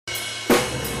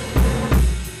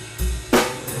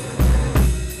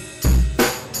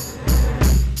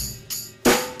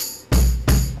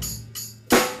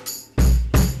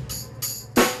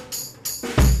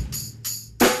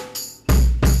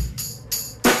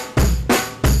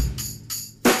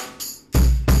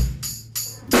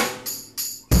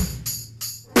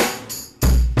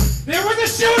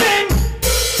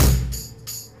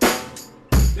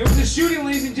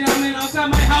outside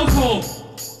my household.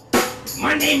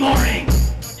 Monday morning.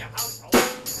 Not your household.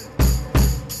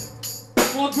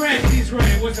 Well, granted, he's right.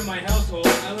 It wasn't my household.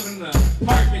 I live in an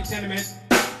apartment tenement.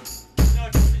 No,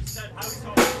 you just said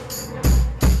household.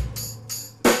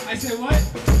 I said what?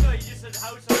 No, you just said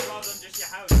household rather than just your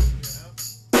house,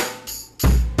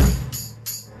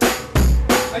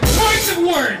 A choice of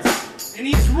words, and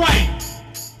he's right.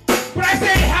 But I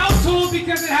say household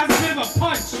because it has a bit of a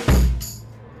punch.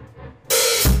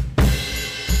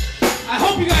 I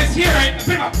hope you guys hear it, a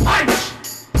bit of a punch.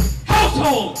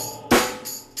 Household.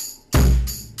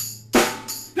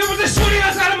 There was a shooting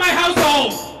outside of my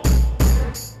household.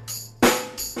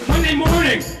 Monday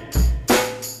morning.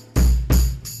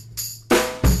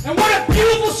 And what a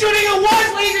beautiful shooting it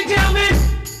was, ladies and gentlemen.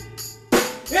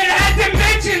 It had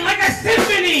dimension like a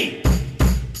symphony.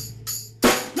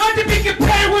 Not to be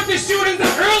compared with the shootings of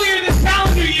earlier this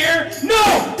calendar year.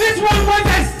 No, this one was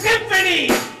a symphony.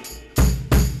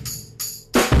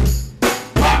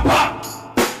 Pop, pop.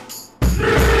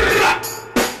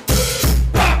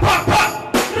 Pop, pop, pop.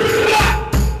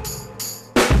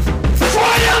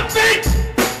 Triumphant.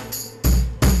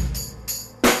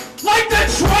 Like the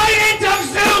trident of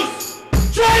Zeus.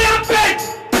 Triumphant.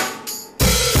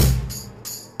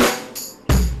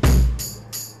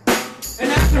 And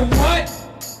after what?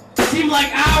 Seemed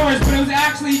like hours, but it was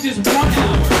actually just 1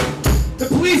 hour. The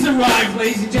police arrived,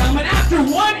 ladies and gentlemen, after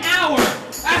 1 hour.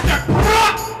 After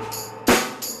pop,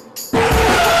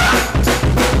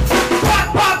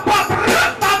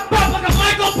 pop, pop, like a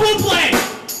Michael Bublé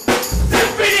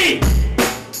symphony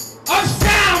of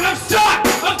sound, of shot,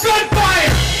 of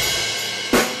gunfire.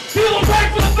 People ran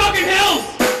for the fucking hills,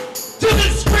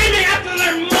 children screaming after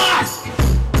their mosque.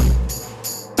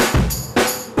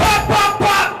 Pop, pop,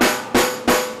 pop.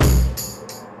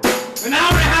 An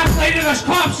hour and a half later, the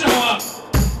cops show up.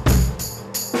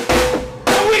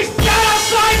 And we sat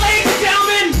outside, ladies and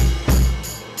gentlemen.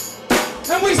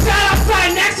 And we sat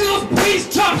outside next to those police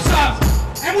chop shops.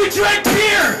 And we drank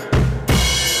beer.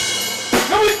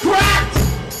 And we cracked.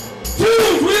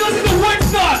 Dude, we listened to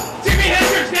Woodstock, Jimi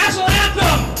Hendrix, National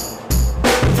Anthem.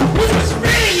 Which was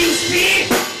fitting, you see.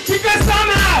 Because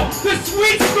somehow, the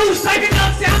sweet, smooth,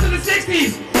 psychedelic sounds of the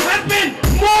 60s has been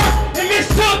morphed and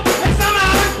mistook. And somehow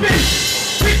it's been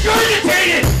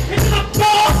regurgitated into the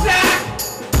ball sack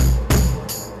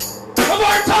of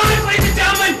our times, ladies and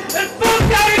gentlemen, and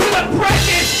funked out into the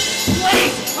precious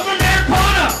place of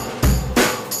Americana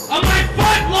on my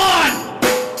front lawn.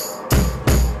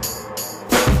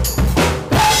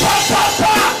 Pop, pop, pop,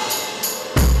 pop.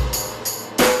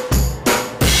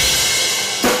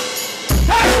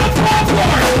 That's the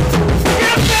popcorn.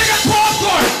 Get a bag of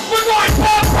popcorn. We're going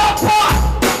pop, pop, pop.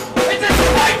 It's a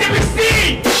sight to be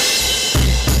seen.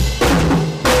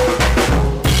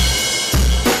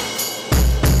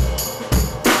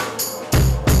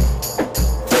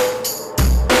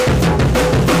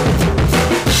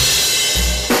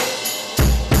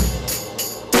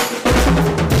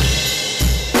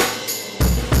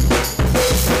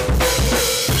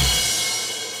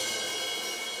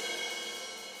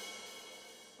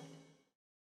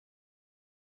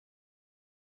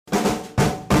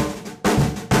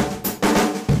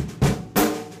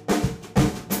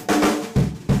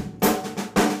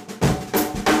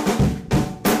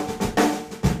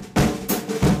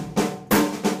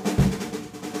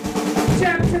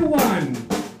 Chapter 1.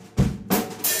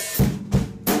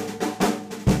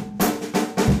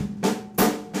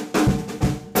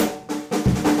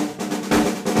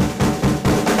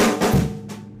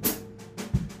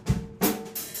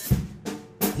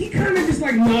 Do you kind of just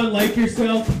like not like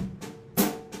yourself?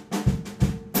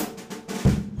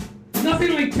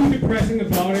 Nothing like too depressing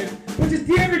about it, but just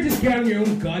do you ever just get on your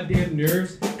own goddamn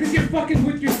nerves? Because you're fucking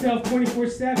with yourself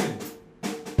 24/7.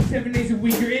 7 days a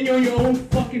week, you're in your own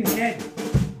fucking head.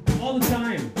 All the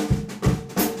time.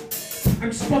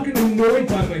 I'm just fucking annoyed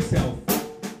by myself.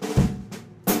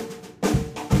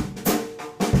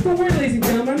 Don't worry, ladies and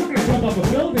gentlemen, I'm not gonna jump off a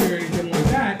building or anything like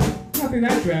that. Nothing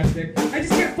that drastic. I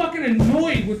just get fucking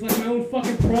annoyed with like my own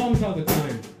fucking problems all the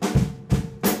time.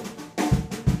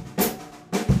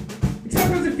 And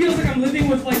sometimes it feels like I'm living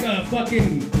with like a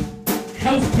fucking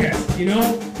house guest, you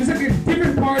know? There's like a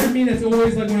different part of me that's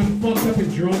always like when I'm fucked up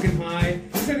and drunk and high.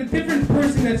 It's like a different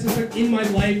person that's just like in my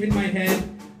life, in my head.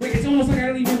 Like it's almost like I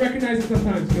don't even recognize it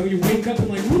sometimes, you know? You wake up and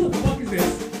like, who the fuck is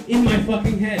this in my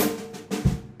fucking head?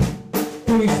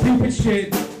 Doing stupid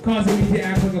shit, causing me to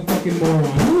act like a fucking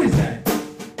moron. Who is that?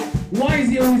 Why is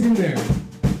he always in there?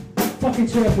 Fucking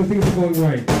shut up when things are going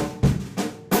right.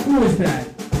 Who is that?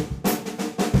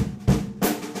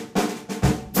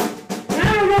 And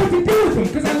I don't know what to do with him,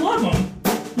 because I love him.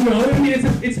 You know, I mean,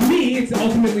 it's me. It's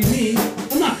ultimately me.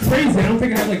 I'm not crazy. I don't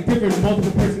think I have like different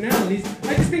multiple personalities.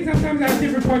 I just think sometimes I have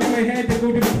different parts of my head that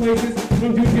go different places.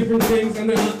 I'm doing different things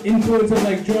under the influence of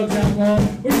like drugs, alcohol,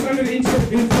 or just under the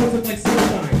influence of like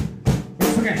sunshine. Or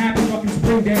just like a happy fucking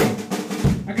spring day.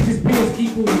 I could just be as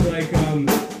equally like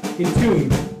in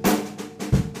tune.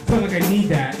 It's not like I need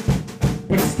that,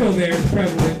 but it's still there, it's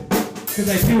prevalent, because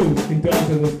I do indulge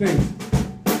in those things.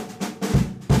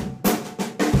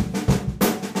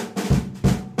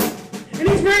 And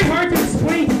it's very hard to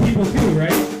explain to people too,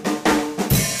 right?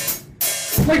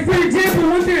 Like for example,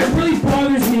 one thing that really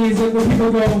bothers me is like when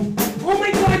people go, "Oh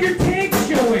my God, your tag's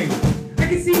showing! I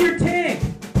can see your tag."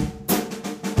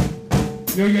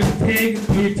 You know, you got the tag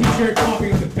on your t-shirt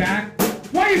popping on the back.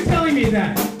 Why are you telling me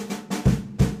that?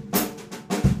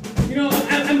 You know,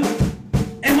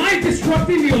 am I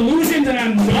disrupting the illusion that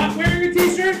I'm not wearing a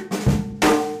t-shirt?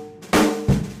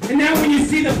 And now when you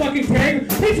see the fucking tag,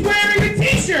 he's wearing a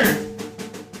t-shirt!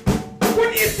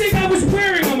 What do you think I was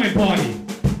wearing on my body?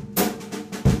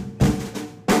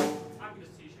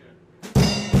 Tagless t-shirt. A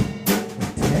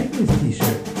tagless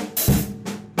t-shirt.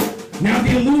 Now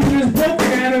the illusion is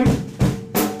broken, Adam.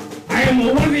 I am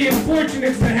one of the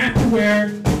unfortunates that have to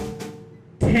wear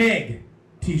tag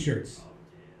t-shirts.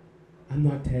 I'm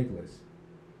not tagless.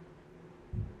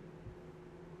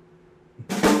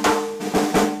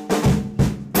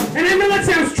 And I know that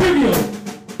sounds trivial.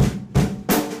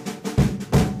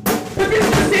 But this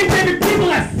is the same type of people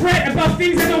that fret about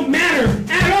things that don't matter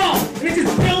at all. And it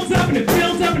just builds up and it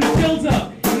builds up and it builds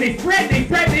up. And they fret,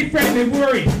 and they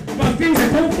worry about things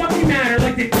that don't fucking matter,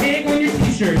 like the tag on your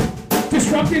t-shirt.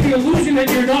 Disrupting the illusion that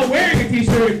you're not wearing a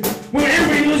t-shirt when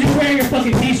everybody knows you're wearing a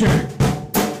fucking t-shirt.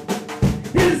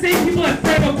 These are the same people that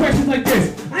fret about questions like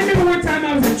this. I remember one time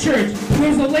I was at church and there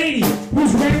was a lady who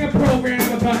was running a program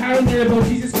about how to learn about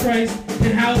Jesus Christ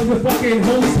and how the fucking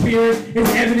Holy Spirit is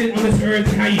evident on this earth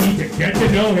and how you need to get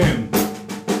to know Him.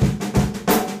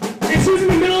 And she was in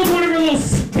the middle of one of her little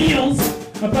spiels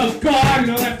about God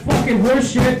and all that fucking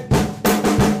horse shit.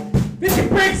 Then she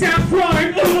breaks out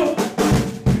crying.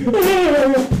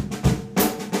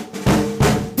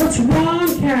 What's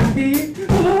wrong, Kathy?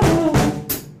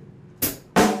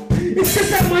 It's just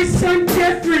that my son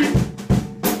Jeffrey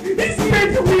is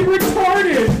mentally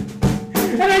retarded.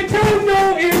 And I don't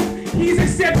know if he's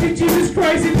accepted Jesus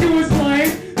Christ into his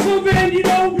life. So then, you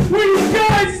know, when he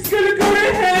dies, he's gonna go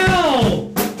to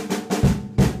hell.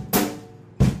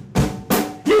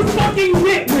 You fucking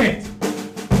nitwit.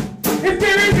 If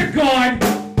there is a God,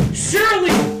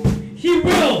 surely He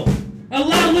will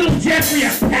allow little Jeffrey a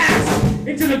pass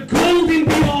into the golden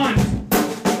beyond.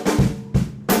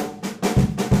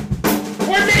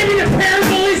 Or maybe the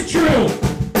parable is true.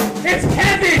 It's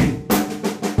heaven.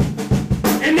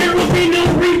 And there will be no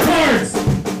retards.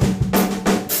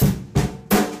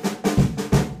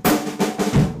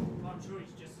 I'm sure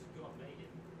he's just as good at making.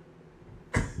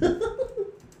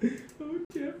 Oh,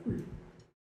 Jeffrey.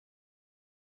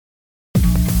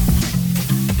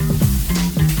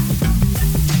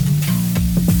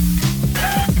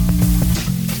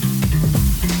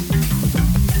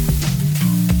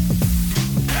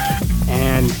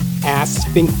 Ass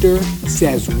sphincter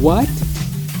says what?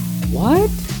 What?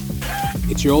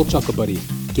 It's your old chuckle buddy.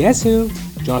 Guess who?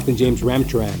 Jonathan James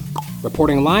Ramcharan,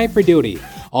 reporting live for duty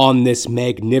on this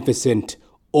magnificent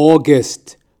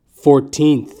August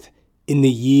 14th in the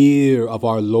year of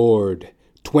our Lord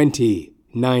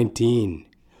 2019.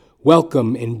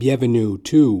 Welcome and bienvenue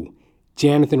to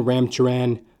Jonathan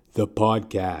Ramcharan, the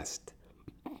podcast.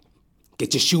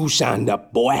 Get your shoes shined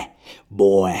up, boy.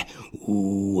 Boy,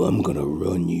 ooh, I'm gonna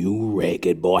run you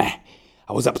ragged, boy.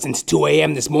 I was up since 2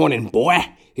 a.m. this morning, boy.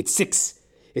 It's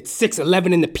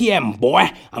 6:11 in the p.m.,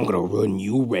 boy. I'm gonna run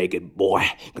you ragged, boy.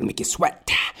 Gonna make you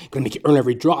sweat. Gonna make you earn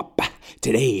every drop.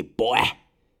 Today, boy.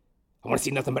 I wanna see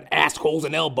nothing but assholes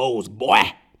and elbows, boy.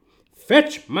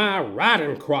 Fetch my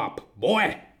riding crop,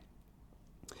 boy.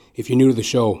 If you're new to the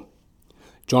show,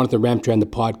 Jonathan Ramcharan, the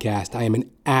podcast, I am an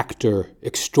actor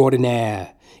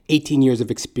extraordinaire. 18 years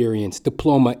of experience,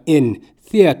 diploma in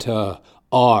theater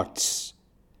arts.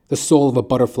 The soul of a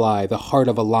butterfly, the heart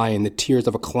of a lion, the tears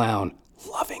of a clown.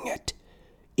 Loving it.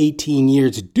 18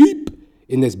 years deep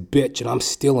in this bitch, and I'm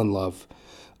still in love.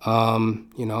 I'm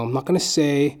not going to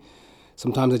say.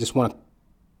 Sometimes I just want to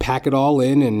pack it all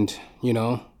in and,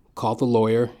 call the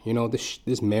lawyer.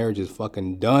 This marriage is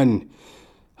fucking done.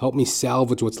 Help me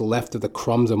salvage what's left of the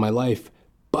crumbs of my life.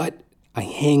 But I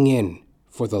hang in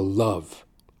for the love.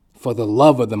 For the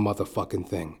love of the motherfucking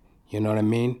thing. You know what I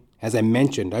mean? As I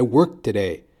mentioned, I work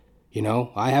today.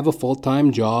 I have a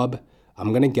full-time job. I'm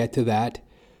going to get to that.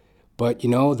 But,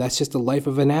 that's just the life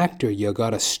of an actor. You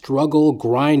gotta struggle,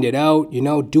 grind it out,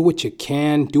 do what you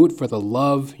can, do it for the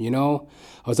love, I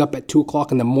was up at 2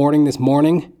 o'clock in the morning this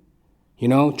morning,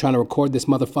 trying to record this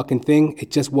motherfucking thing.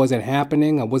 It just wasn't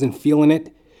happening. I wasn't feeling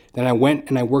it. Then I went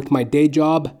and I worked my day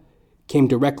job, came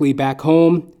directly back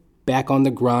home, back on the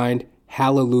grind.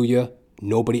 Hallelujah.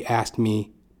 Nobody asked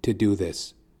me to do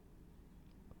this.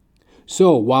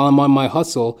 So while I'm on my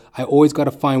hustle, I always got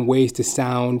to find ways to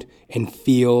sound and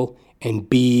feel and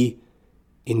be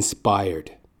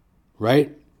inspired,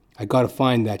 right? I got to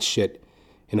find that shit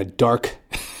in a dark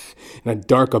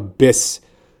abyss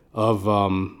of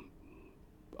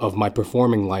my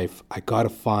performing life. I got to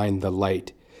find the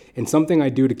light. And something I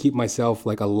do to keep myself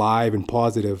alive and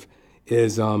positive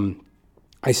is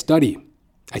I study,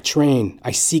 I train,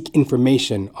 I seek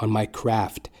information on my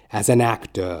craft as an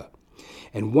actor.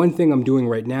 And one thing I'm doing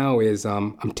right now is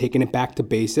I'm taking it back to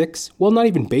basics. Well, not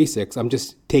even basics. I'm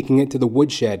just taking it to the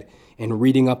woodshed and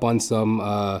reading up on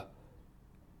some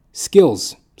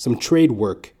skills, some trade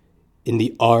work in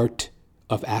the art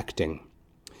of acting.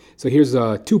 So here's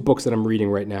 2 books that I'm reading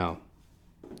right now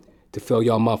to fill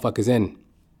y'all motherfuckers in.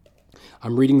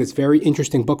 I'm reading this very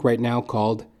interesting book right now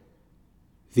called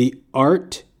The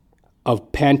Art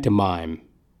of Pantomime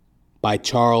by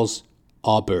Charles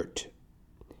Aubert.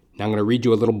 Now I'm going to read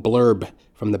you a little blurb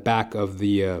from the back of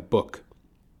the book.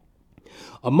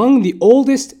 Among the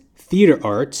oldest theater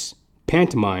arts,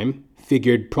 pantomime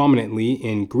figured prominently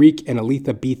in Greek and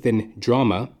Elizabethan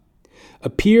drama,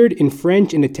 appeared in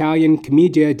French and Italian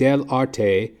commedia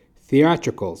dell'arte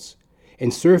theatricals,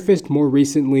 and surfaced more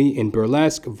recently in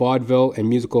burlesque, vaudeville, and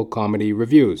musical comedy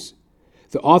reviews.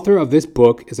 The author of this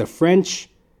book is a French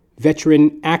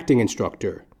veteran acting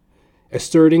instructor,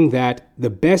 asserting that the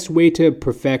best way to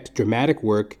perfect dramatic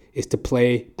work is to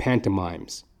play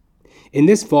pantomimes. In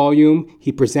this volume,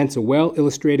 he presents a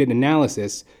well-illustrated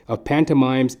analysis of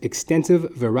pantomime's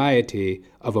extensive variety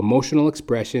of emotional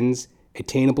expressions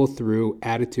attainable through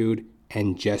attitude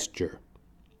and gesture.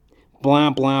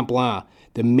 Blah, blah, blah.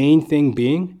 The main thing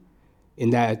being, in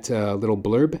that little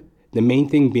blurb, the main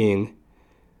thing being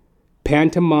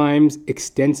pantomime's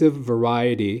extensive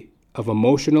variety of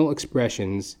emotional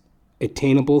expressions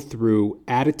attainable through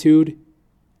attitude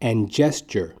and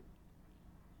gesture.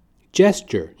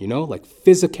 Gesture, like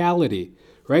physicality,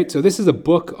 right? So this is a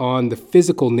book on the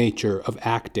physical nature of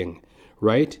acting,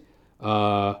 right?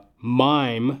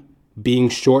 Mime being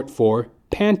short for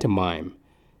pantomime.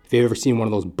 If you've ever seen one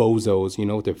of those bozos,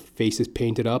 with their faces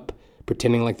painted up,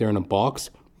 pretending like they're in a box.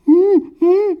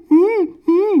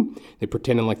 They're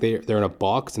pretending like they're in a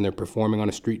box and they're performing on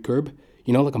a street curb,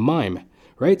 like a mime,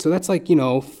 right? So that's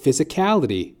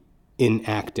physicality in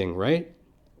acting, right?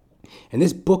 And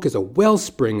this book is a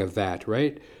wellspring of that,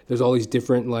 right? There's all these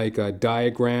different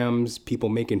diagrams, people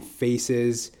making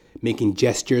faces, making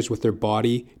gestures with their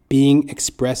body, being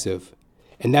expressive.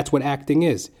 And that's what acting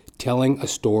is, telling a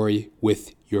story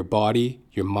with your body,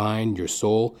 your mind, your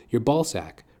soul, your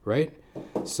ballsack, right?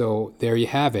 So there you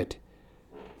have it.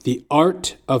 The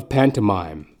Art of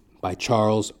Pantomime by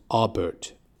Charles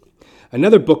Aubert.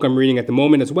 Another book I'm reading at the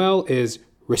moment as well is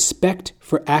Respect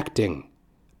for Acting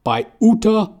by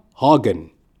Uta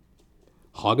Hagen.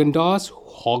 Hagen-Dazs?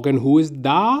 Hagen, who is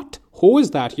that? Who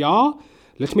is that, yeah?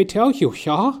 Let me tell you,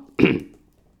 yeah?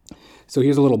 So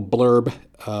here's a little blurb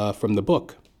from the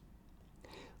book.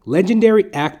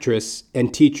 Legendary actress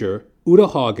and teacher Uta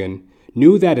Hagen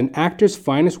knew that an actor's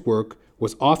finest work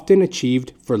was often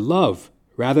achieved for love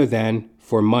rather than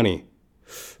for money.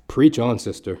 Preach on,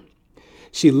 sister.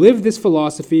 She lived this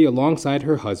philosophy alongside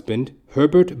her husband,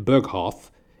 Herbert Berghoff,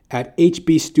 at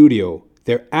HB Studio,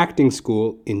 their acting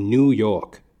school in New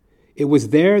York. It was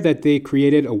there that they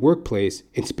created a workplace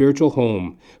and spiritual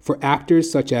home for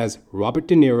actors such as Robert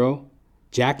De Niro,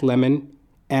 Jack Lemmon,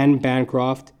 Anne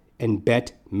Bancroft, and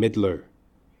Bette Midler.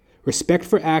 Respect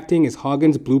for acting is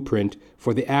Hagen's blueprint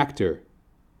for the actor,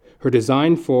 her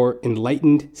design for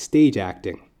enlightened stage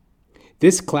acting.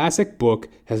 This classic book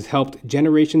has helped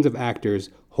generations of actors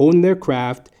hone their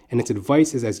craft, and its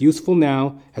advice is as useful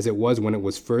now as it was when it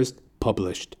was first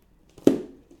published.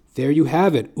 There you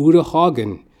have it, Uta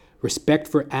Hagen, Respect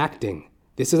for Acting.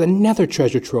 This is another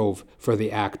treasure trove for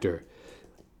the actor.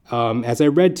 As I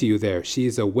read to you there,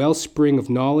 she's a wellspring of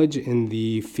knowledge in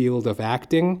the field of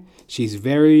acting. She's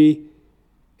very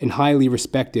and highly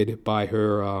respected by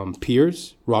her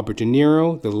peers, Robert De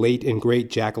Niro, the late and great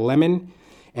Jack Lemmon,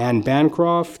 Anne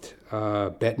Bancroft,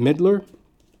 Bette Midler.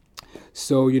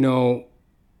 So,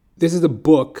 this is a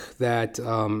book that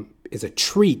is a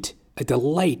treat, a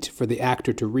delight for the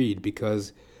actor to read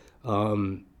because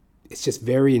it's just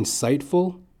very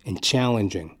insightful and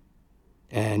challenging.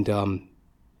 And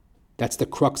that's the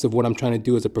crux of what I'm trying to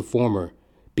do as a performer.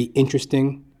 Be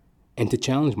interesting and to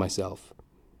challenge myself.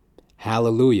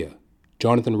 Hallelujah.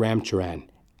 Jonathan Ramcharan,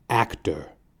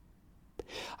 actor.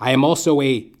 I am also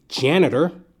a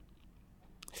janitor.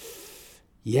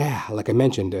 Yeah, like I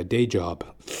mentioned, a day job.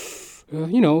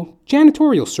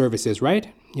 Janitorial services, right?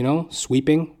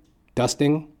 Sweeping,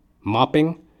 dusting,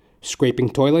 mopping, scraping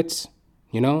toilets,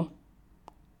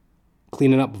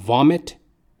 cleaning up vomit,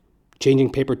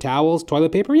 changing paper towels,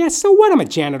 toilet paper. Yeah, so what? I'm a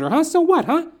janitor, huh? So what,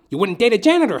 huh? You wouldn't date a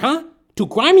janitor, huh? Too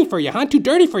grimy for you, huh? Too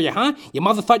dirty for you, huh? Your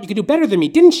mother thought you could do better than me,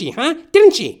 didn't she, huh?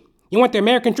 Didn't she? You want the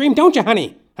American dream, don't you,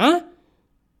 honey? Huh?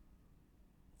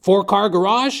 4-car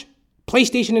garage?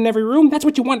 PlayStation in every room? That's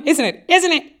what you want, isn't it?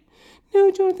 Isn't it?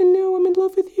 No, Jonathan, no, I'm in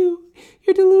love with you.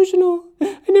 You're delusional.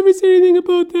 I never said anything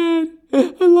about that.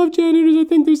 I love janitors. I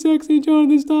think they're sexy.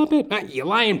 Jonathan, stop it. You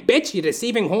lying bitch, you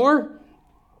deceiving whore.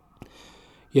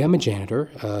 Yeah, I'm a janitor.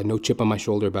 No chip on my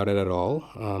shoulder about it at all.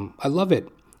 I love it.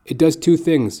 It does 2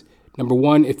 things. Number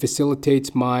 1, it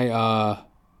facilitates my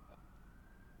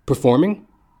performing.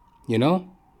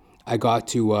 I got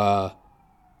to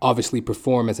obviously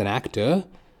perform as an actor,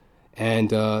 and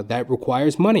that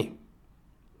requires money.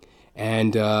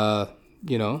 And,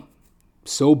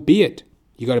 so be it.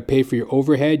 You got to pay for your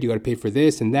overhead. You got to pay for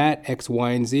this and that, X,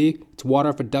 Y, and Z. It's water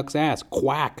off a duck's ass.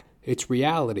 Quack. It's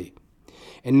reality.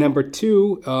 And number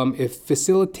 2, it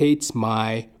facilitates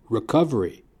my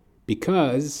recovery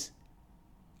because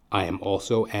I am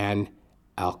also an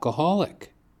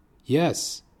alcoholic.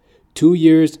 Yes. 2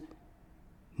 years,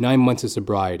 9 months of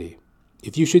sobriety.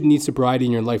 If you should need sobriety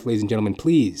in your life, ladies and gentlemen,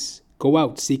 please go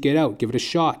out, seek it out, give it a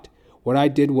shot. What I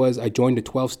did was I joined a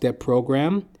 12-step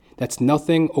program. That's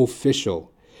nothing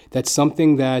official. That's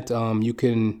something that you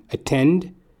can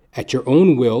attend at your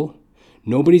own will.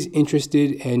 Nobody's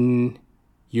interested in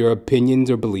your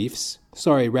opinions or beliefs.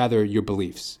 Sorry, rather your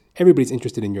beliefs. Everybody's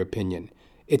interested in your opinion.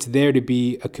 It's there to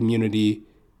be a community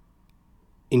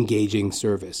engaging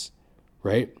service,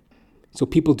 right? So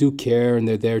people do care, and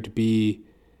they're there to be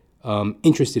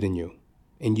interested in you,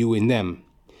 and you in them.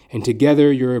 And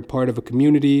together you're a part of a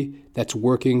community that's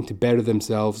working to better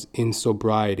themselves in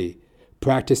sobriety,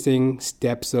 practicing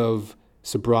steps of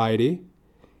sobriety.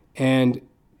 And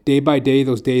day by day,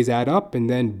 those days add up, and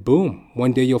then boom,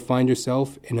 one day you'll find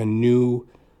yourself in a new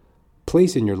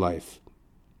place in your life.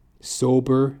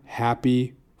 Sober,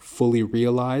 happy, fully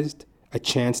realized, a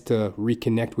chance to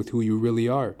reconnect with who you really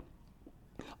are.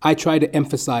 I try to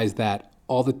emphasize that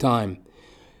all the time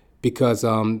because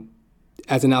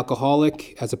as an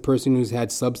alcoholic, as a person who's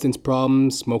had substance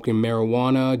problems, smoking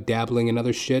marijuana, dabbling in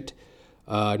other shit,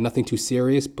 nothing too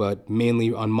serious, but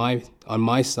mainly on my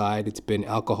side, it's been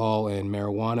alcohol and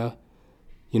marijuana,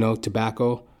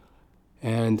 tobacco,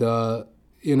 and but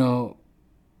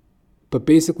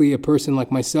basically a person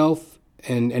like myself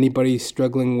and anybody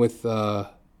struggling with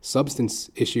substance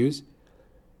issues,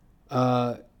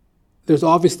 there's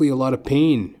obviously a lot of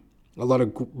pain, a lot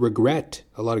of regret,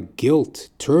 a lot of guilt,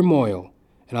 turmoil.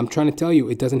 And I'm trying to tell you,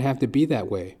 it doesn't have to be that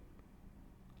way.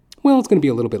 Well, it's going to be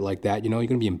a little bit like that. You're going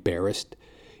to be embarrassed.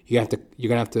 You're going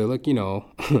to have to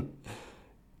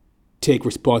take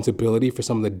responsibility for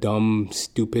some of the dumb,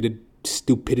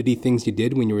 stupidity things you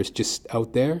did when you were just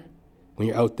out there. When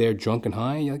you're out there drunk and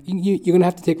high, you're going to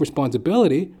have to take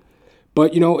responsibility.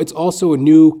 But, it's also a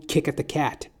new kick at the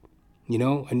cat.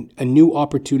 A new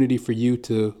opportunity for you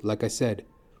to, like I said,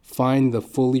 find the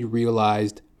fully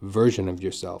realized version of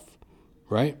yourself.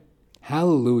 Right?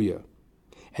 Hallelujah.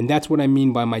 And that's what I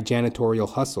mean by my janitorial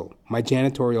hustle. My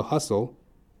janitorial hustle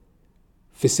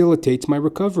facilitates my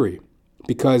recovery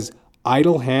because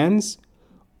idle hands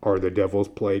are the devil's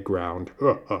playground.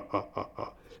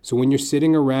 So when you're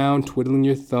sitting around twiddling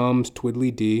your thumbs,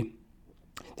 twiddly-dee,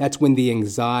 that's when the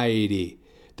anxiety,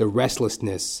 the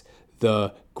restlessness,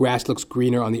 the grass looks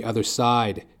greener on the other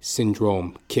side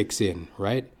syndrome kicks in,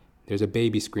 right? There's a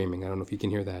baby screaming. I don't know if you can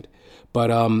hear that. But,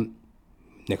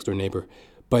 next door neighbor.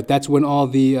 But that's when all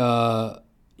the, I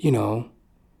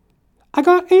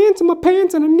got ants in my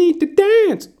pants and I need to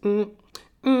dance.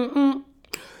 So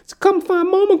come find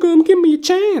mama, come give me a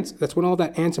chance. That's when all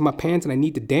that ants in my pants and I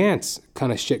need to dance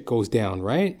kind of shit goes down,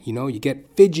 right? You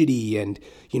get fidgety and,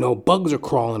 bugs are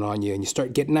crawling on you and you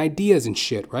start getting ideas and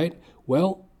shit, right?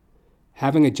 Well,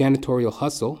 having a janitorial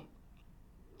hustle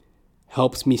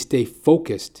helps me stay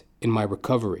focused in my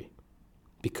recovery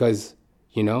because,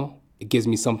 it gives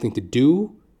me something to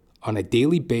do on a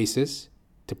daily basis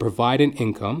to provide an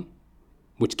income,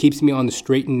 which keeps me on the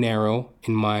straight and narrow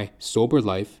in my sober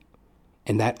life,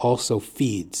 and that also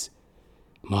feeds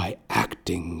my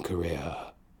acting career.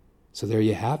 So there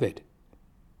you have it.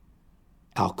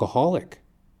 alcoholic.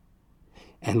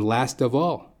 And last of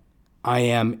all, I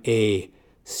am a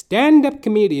stand-up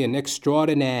comedian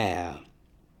extraordinaire.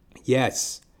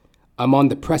 Yes, I'm on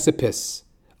the precipice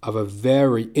of a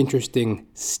very interesting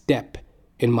step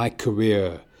in my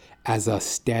career as a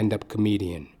stand-up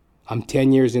comedian. I'm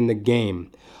 10 years in the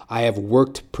game. I have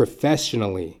worked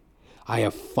professionally. I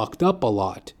have fucked up a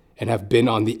lot and have been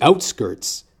on the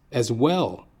outskirts as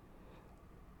well.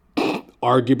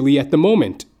 Arguably at the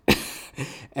moment.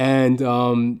 And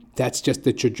that's just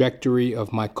the trajectory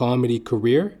of my comedy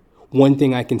career. One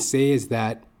thing I can say is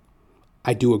that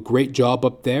I do a great job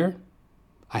up there.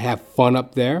 I have fun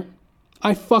up there.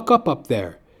 I fuck up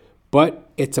there. But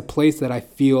it's a place that I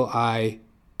feel I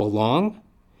belong,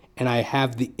 and I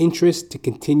have the interest to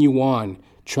continue on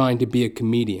trying to be a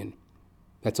comedian.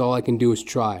 That's all I can do is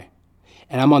try.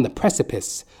 And I'm on the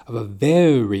precipice of a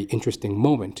very interesting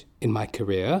moment in my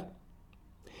career.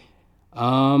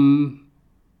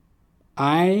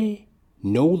 I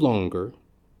no longer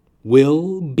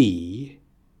will be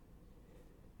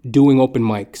doing open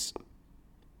mics.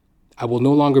 I will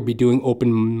no longer be doing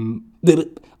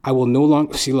I will no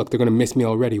longer... See, look, they're going to miss me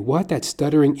already. What? That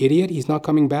stuttering idiot? He's not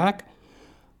coming back?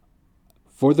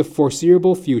 For the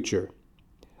foreseeable future,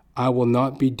 I will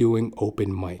not be doing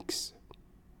open mics.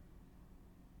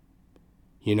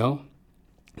 You know?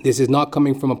 This is not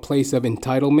coming from a place of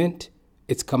entitlement.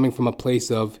 It's coming from a place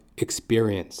of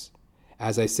experience.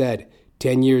 As I said,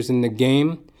 10 years in the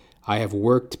game. I have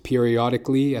worked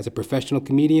periodically as a professional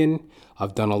comedian.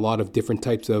 I've done a lot of different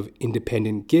types of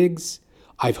independent gigs.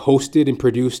 I've hosted and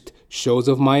produced shows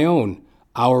of my own,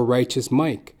 Our Righteous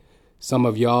Mike. Some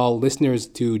of y'all listeners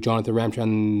to Jonathan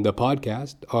Ramcharan, the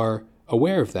podcast, are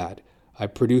aware of that. I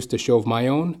produced a show of my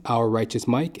own, Our Righteous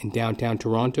Mike, in downtown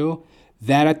Toronto.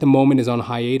 That at the moment is on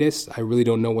hiatus. I really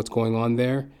don't know what's going on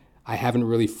there. I haven't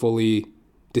really fully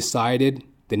decided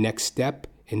the next step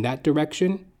in that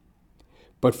direction.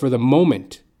 But for the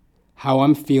moment, how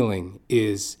I'm feeling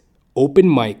is open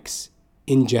mics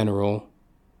in general,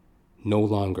 no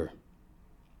longer.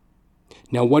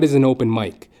 Now, what is an open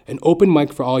mic? An open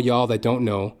mic, for all y'all that don't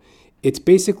know, it's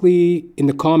basically, in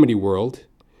the comedy world,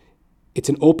 it's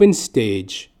an open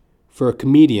stage for a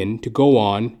comedian to go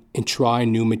on and try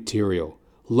new material.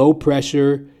 Low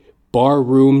pressure, bar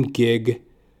room gig,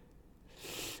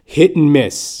 hit and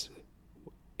miss.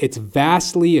 It's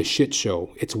vastly a shit show.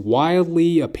 It's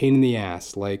wildly a pain in the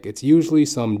ass. Like, it's usually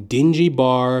some dingy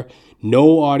bar,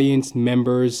 no audience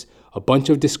members, a bunch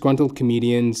of disgruntled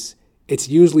comedians. It's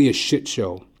usually a shit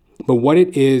show. But what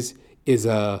it is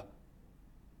a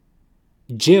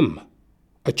gym,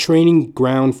 a training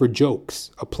ground for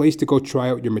jokes, a place to go try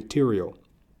out your material.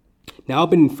 Now, I've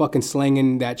been fucking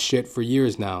slanging that shit for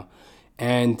years now.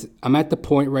 And I'm at the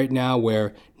point right now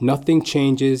where nothing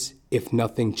changes if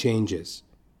nothing changes.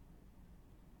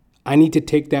 I need to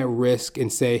take that risk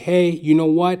and say, hey, you know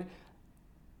what?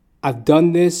 I've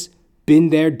done this,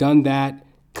 been there, done that,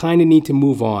 kind of need to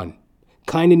move on.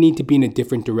 Kind of need to be in a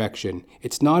different direction.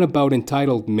 It's not about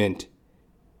entitlement.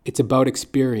 It's about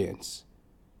experience.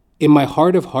 In my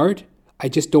heart of heart, I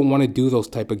just don't want to do those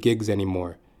type of gigs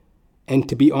anymore. And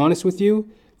to be honest with you,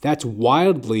 that's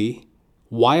widely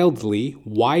what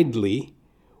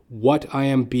I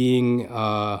am being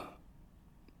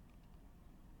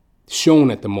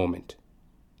shown at the moment.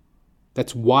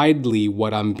 That's widely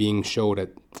what I'm being showed at.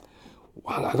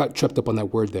 I got tripped up on that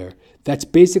word there. That's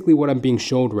basically what I'm being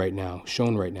shown right now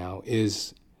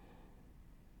is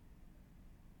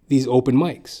these open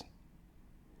mics.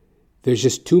 There's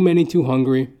just too many too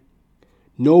hungry.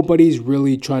 Nobody's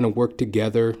really trying to work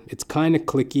together. It's kind of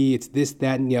cliquey. It's this,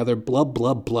 that, and the other. Blah,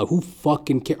 blah, blah. Who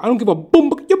fucking cares? I don't give a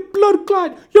you blood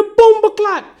clot. You boomba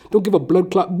clot. Don't give a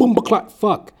blood clot, boomba clot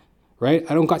fuck. Right?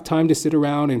 I don't got time to sit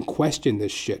around and question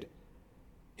this shit.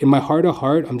 In my heart of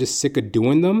heart, I'm just sick of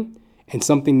doing them, and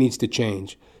something needs to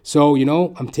change. So,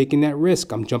 I'm taking that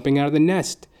risk. I'm jumping out of the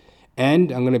nest.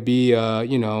 And I'm going to be,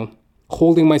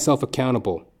 holding myself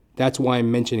accountable. That's why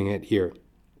I'm mentioning it here.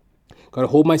 Got to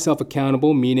hold myself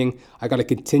accountable, meaning I got to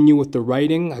continue with the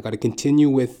writing. I got to continue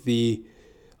with the,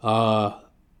 trying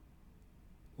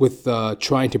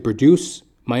to produce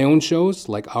my own shows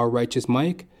like Our Righteous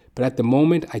Mike. But at the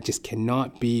moment, I just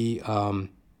cannot be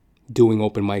doing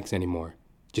open mics anymore.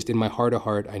 Just in my heart of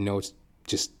heart, I know it's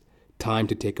just time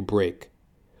to take a break.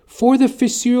 For the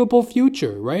foreseeable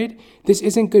future, right? This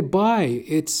isn't goodbye.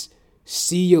 It's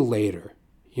see you later.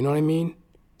 You know what I mean?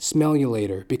 Smell you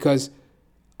later. Because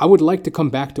I would like to come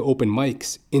back to open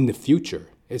mics in the future.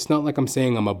 It's not like I'm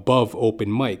saying I'm above open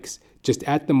mics. Just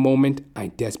at the moment, I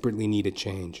desperately need a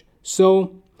change.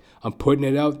 So I'm putting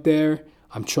it out there.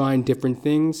 I'm trying different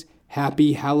things.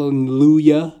 Happy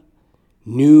hallelujah,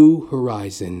 new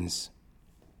horizons.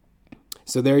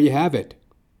 So there you have it.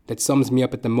 That sums me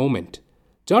up at the moment.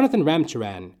 Jonathan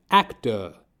Ramcharan,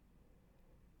 actor,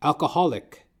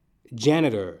 alcoholic,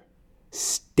 janitor,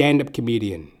 stand-up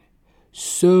comedian.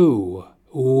 So,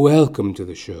 welcome to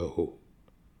the show.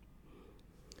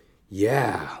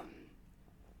 Yeah.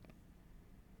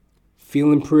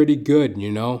 Feeling pretty good,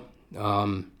 you know.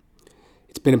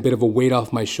 It's been a bit of a weight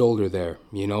off my shoulder there,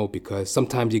 you know, because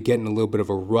sometimes you get in a little bit of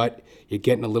a rut, you're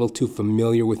getting a little too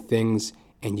familiar with things,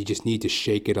 and you just need to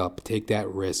shake it up, take that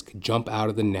risk, jump out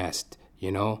of the nest,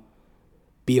 you know.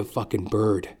 Be a fucking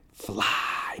bird.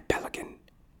 Fly, pelican.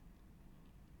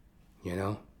 You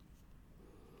know?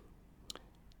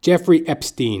 Jeffrey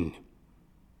Epstein.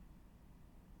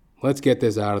 Let's get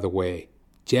this out of the way.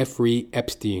 Jeffrey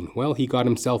Epstein. Well, he got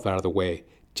himself out of the way.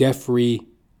 Jeffrey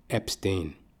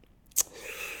Epstein.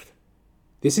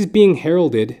 This is being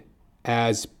heralded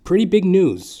as pretty big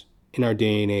news in our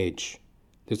day and age.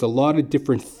 There's a lot of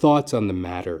different thoughts on the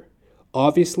matter.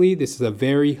 Obviously, this is a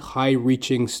very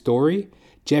high-reaching story.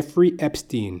 Jeffrey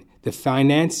Epstein, the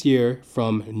financier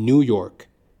from New York.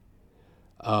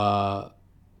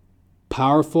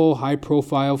 Powerful,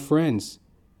 high-profile friends.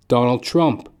 Donald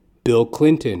Trump, Bill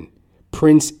Clinton,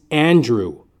 Prince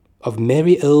Andrew of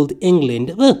merry old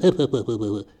England.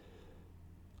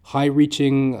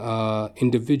 High-reaching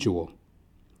individual.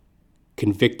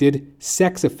 Convicted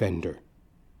sex offender.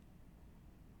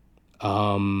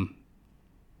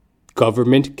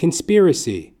 Government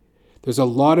conspiracy. There's a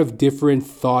lot of different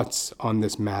thoughts on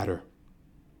this matter.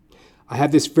 I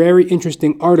have this very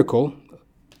interesting article.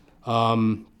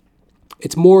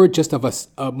 It's more just of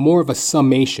more of a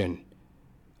summation,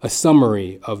 a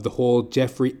summary of the whole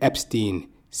Jeffrey Epstein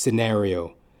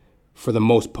scenario for the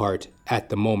most part at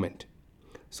the moment.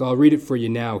 So I'll read it for you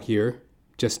now here,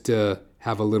 just to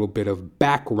have a little bit of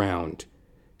background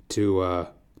to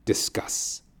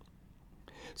discuss.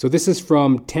 So this is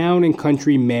from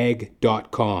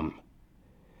townandcountrymag.com.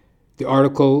 The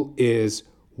article is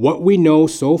What We Know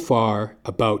So Far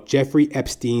About Jeffrey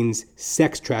Epstein's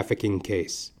Sex Trafficking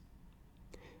Case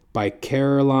by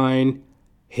Caroline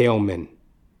Haleman.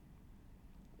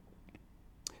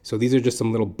 So these are just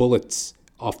some little bullets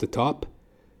off the top.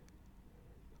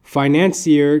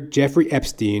 Financier Jeffrey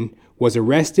Epstein was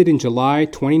arrested in July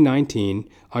 2019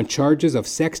 on charges of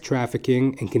sex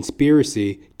trafficking and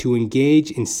conspiracy to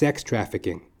engage in sex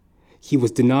trafficking. He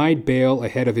was denied bail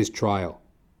ahead of his trial.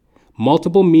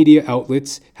 Multiple media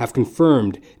outlets have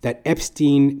confirmed that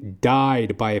Epstein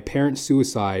died by apparent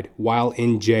suicide while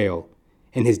in jail,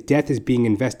 and his death is being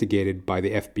investigated by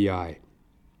the FBI.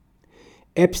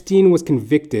 Epstein was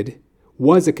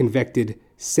a convicted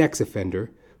sex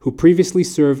offender who previously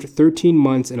served 13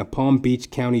 months in a Palm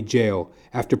Beach County jail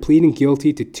after pleading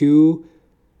guilty to 2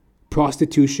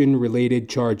 prostitution-related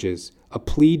charges, a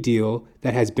plea deal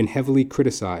that has been heavily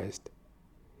criticized.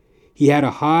 He had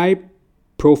a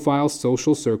high-profile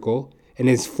social circle, and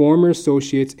his former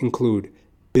associates include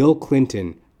Bill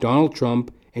Clinton, Donald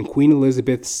Trump, and Queen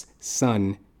Elizabeth's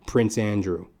son, Prince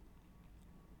Andrew.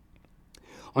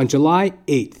 On July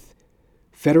 8th,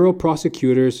 federal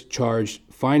prosecutors charged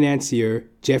financier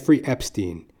Jeffrey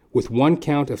Epstein with 1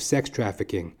 count of sex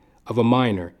trafficking of a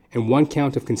minor and 1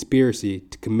 count of conspiracy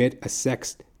to commit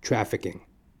sex trafficking.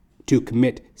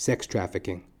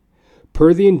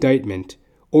 Per the indictment,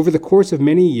 over the course of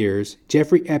many years,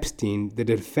 Jeffrey Epstein, the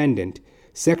defendant,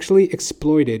 sexually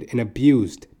exploited and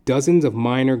abused dozens of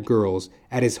minor girls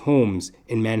at his homes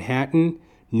in Manhattan,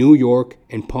 New York,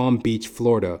 and Palm Beach,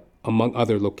 Florida, among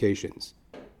other locations.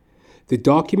 The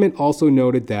document also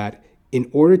noted that, in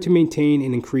order to maintain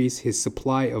and increase his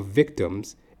supply of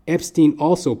victims, Epstein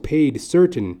also paid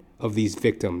certain of these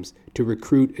victims to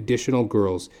recruit additional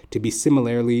girls to be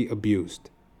similarly abused.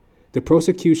 The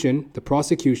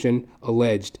prosecution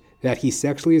alleged that he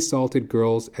sexually assaulted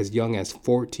girls as young as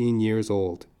 14 years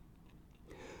old.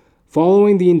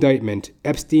 Following the indictment,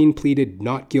 Epstein pleaded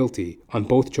not guilty on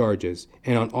both charges,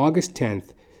 and on August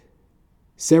 10th,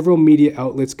 several media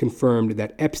outlets confirmed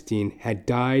that Epstein had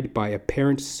died by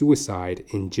apparent suicide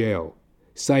in jail,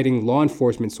 citing law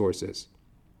enforcement sources.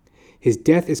 His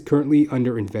death is currently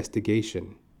under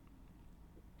investigation.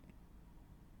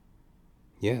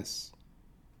 Yes.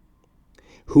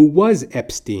 Who was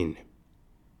Epstein?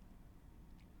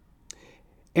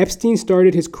 Epstein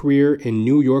started his career in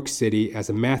New York City as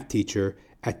a math teacher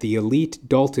at the elite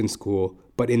Dalton School,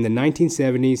 but in the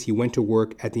 1970s he went to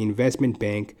work at the investment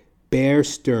bank Bear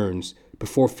Stearns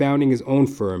before founding his own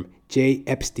firm, J.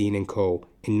 Epstein & Co.,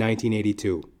 in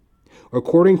 1982.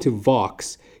 According to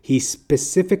Vox, he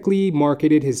specifically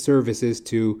marketed his services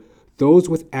to those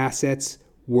with assets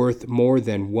worth more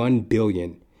than $1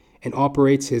 billion, and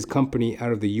operates his company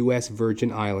out of the U.S.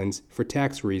 Virgin Islands for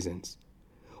tax reasons.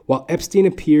 While Epstein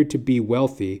appeared to be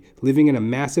wealthy, living in a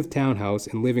massive townhouse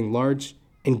and giving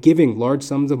large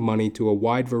sums of money to a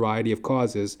wide variety of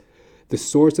causes, the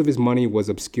source of his money was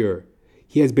obscure.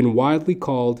 He has been widely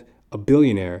called a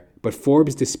billionaire, but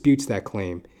Forbes disputes that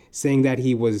claim, saying that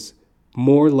he was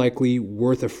more likely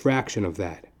worth a fraction of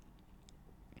that.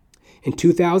 In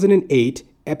 2008,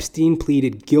 Epstein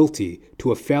pleaded guilty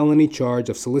to a felony charge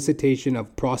of solicitation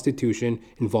of prostitution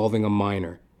involving a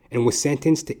minor and was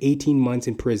sentenced to 18 months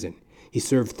in prison. He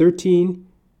served 13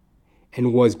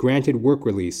 and was granted work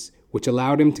release, which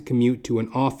allowed him to commute to an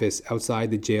office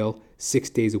outside the jail 6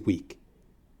 days a week.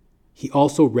 He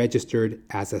also registered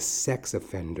as a sex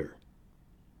offender.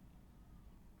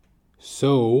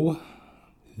 So,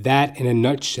 that in a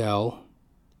nutshell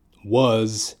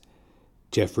was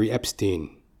Jeffrey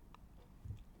Epstein.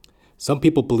 Some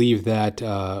people believe that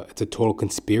it's a total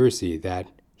conspiracy, that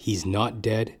he's not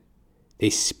dead. They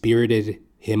spirited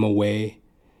him away.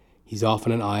 He's off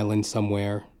on an island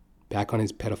somewhere, back on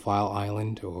his pedophile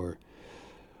island or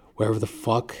wherever the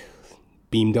fuck,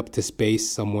 beamed up to space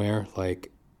somewhere.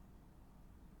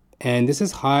 And this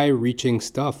is high-reaching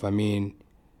stuff. I mean,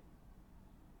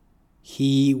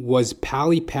 he was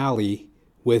pally-pally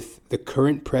with the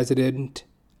current president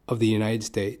of the United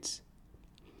States,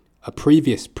 a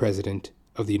previous president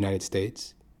of the United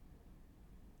States,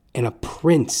 and a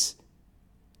prince,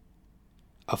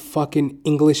 a fucking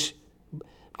English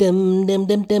dum dum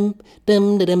dum dum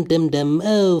dum dum dum dum.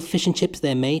 Oh, fish and chips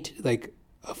there, mate. Like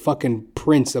a fucking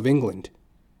prince of England.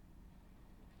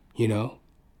 You know,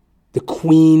 the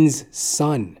Queen's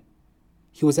son.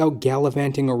 He was out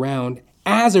gallivanting around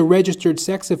as a registered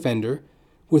sex offender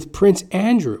with Prince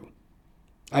Andrew.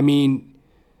 I mean,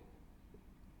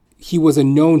 he was a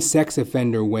known sex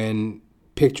offender when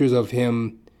pictures of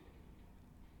him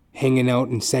hanging out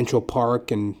in Central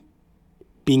Park and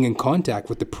being in contact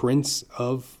with the Prince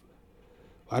of,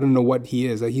 I don't know what he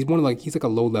is. He's like a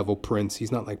low-level prince.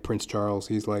 He's not like Prince Charles.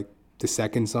 He's like the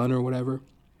second son or whatever,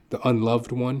 the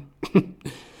unloved one.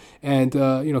 And,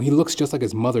 he looks just like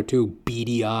his mother, too.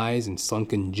 Beady eyes and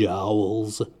sunken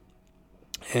jowls.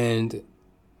 And,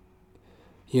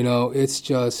 it's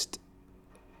just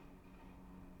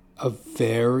a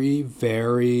very,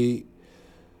 very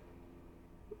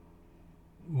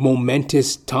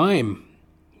momentous time.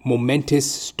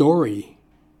 Momentous story.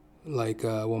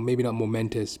 Maybe not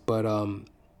momentous, but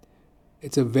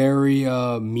it's a very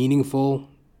meaningful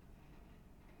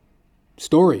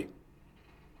story.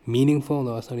 Meaningful?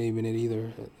 No, that's not even it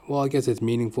either. Well, I guess it's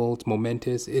meaningful. It's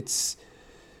momentous. It's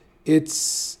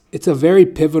a very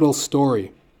pivotal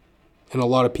story in a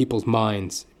lot of people's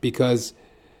minds because,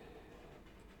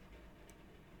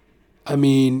 I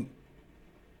mean,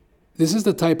 this is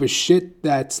the type of shit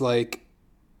that's like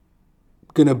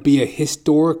gonna be a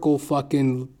historical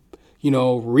fucking,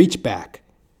 reach back.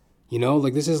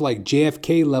 This is like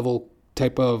JFK level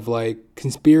type of like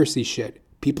conspiracy shit.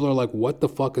 People are like, what the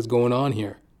fuck is going on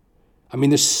here? I mean,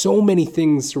 there's so many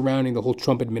things surrounding the whole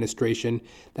Trump administration.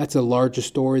 That's a larger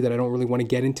story that I don't really want to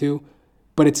get into,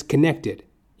 but it's connected.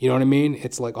 You know what I mean?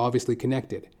 It's like obviously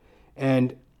connected.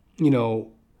 And,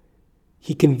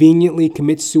 he conveniently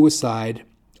commits suicide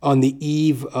on the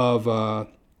eve of,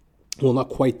 not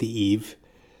quite the eve.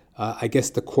 I guess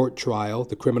the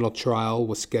criminal trial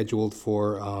was scheduled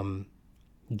for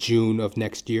June of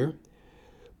next year.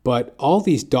 But all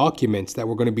these documents that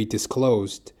were going to be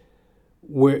disclosed,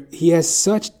 where he has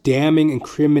such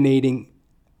incriminating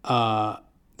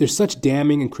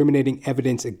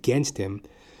evidence against him.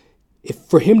 If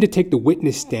for him to take the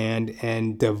witness stand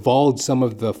and divulge some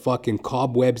of the fucking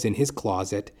cobwebs in his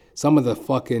closet, some of the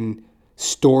fucking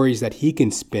stories that he can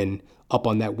spin up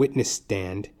on that witness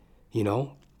stand,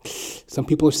 some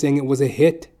people are saying it was a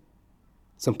hit.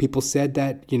 Some people said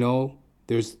that,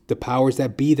 there's the powers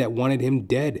that be that wanted him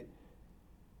dead.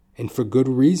 And for good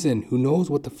reason. Who knows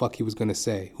what the fuck he was going to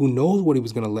say? Who knows what he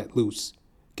was going to let loose?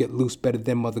 Get loose better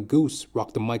than Mother Goose.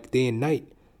 Rock the mic day and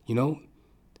night,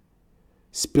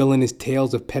 Spilling his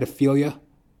tales of pedophilia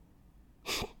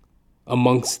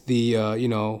amongst the,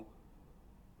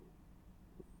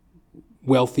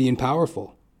 wealthy and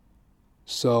powerful.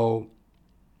 So,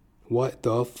 what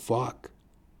the fuck?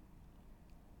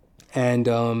 And,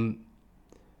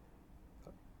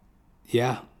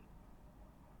 yeah.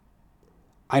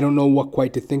 I don't know what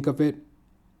quite to think of it,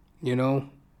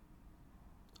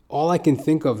 All I can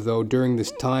think of, though, during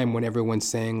this time when everyone's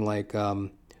saying, like,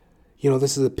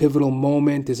 this is a pivotal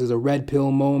moment, this is a red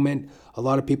pill moment, a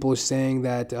lot of people are saying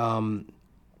that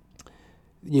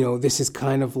this is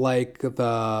kind of like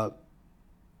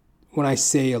when I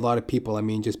say a lot of people, I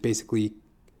mean just basically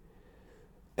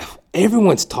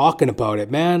everyone's talking about it,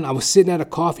 man. I was sitting at a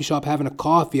coffee shop having a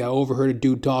coffee. I overheard a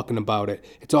dude talking about it.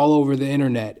 It's all over the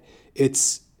internet.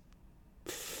 It's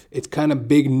kind of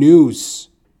big news.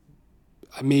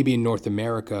 Maybe in North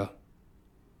America.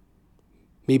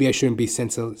 Maybe I shouldn't be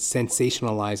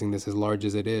sensationalizing this as large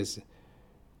as it is.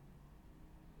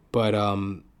 But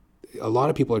a lot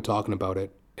of people are talking about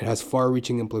it. It has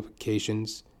far-reaching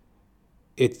implications.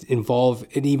 It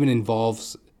even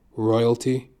involves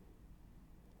royalty.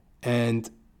 And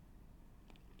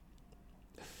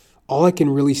all I can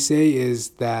really say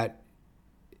is that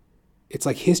it's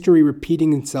like history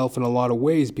repeating itself in a lot of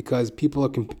ways, because people are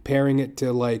comparing it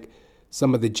to like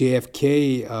some of the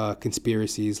JFK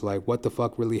conspiracies, like what the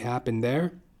fuck really happened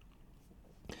there.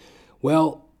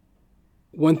 Well,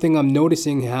 one thing I'm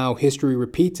noticing how history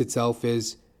repeats itself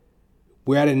is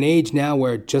we're at an age now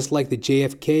where, just like the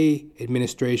JFK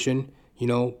administration,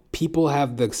 people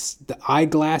have the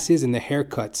eyeglasses and the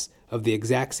haircuts of the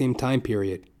exact same time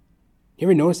period. You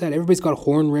ever notice that? Everybody's got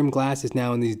horn-rimmed glasses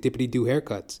now and these dippity-doo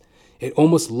haircuts. It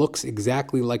almost looks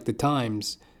exactly like the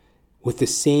times, with the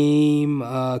same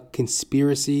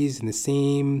conspiracies and the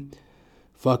same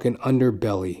fucking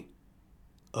underbelly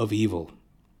of evil.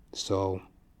 So,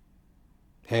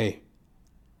 hey.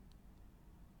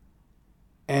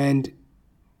 And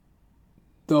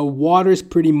the water's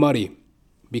pretty muddy,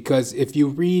 because if you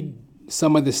read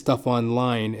some of this stuff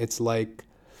online, it's like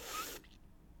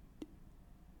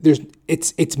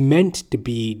it's meant to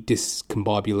be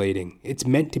discombobulating. It's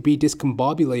meant to be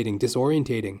discombobulating,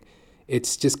 disorientating.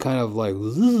 It's just kind of like,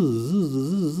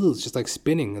 it's just like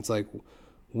spinning. It's like,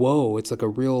 whoa, it's like a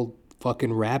real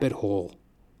fucking rabbit hole.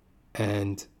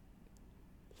 And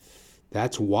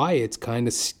that's why it's kind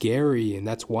of scary, and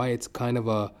that's why it's kind of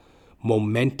a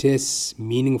momentous,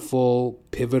 meaningful,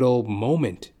 pivotal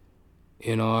moment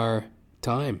in our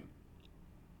time.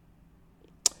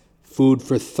 Food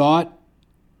for thought.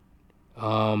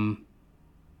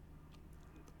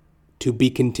 To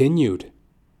be continued.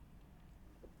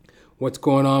 What's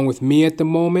going on with me at the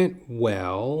moment?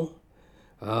 Well,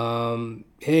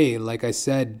 hey, like I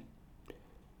said,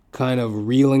 kind of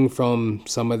reeling from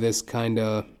some of this kind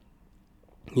of,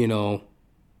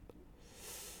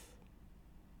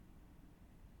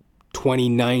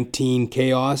 2019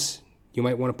 chaos, you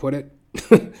might want to put it.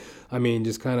 I mean,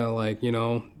 just kind of like,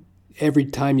 every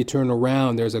time you turn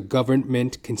around, there's a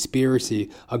government conspiracy,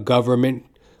 a government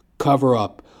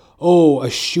cover-up. Oh, a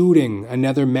shooting,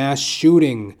 another mass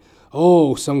shooting.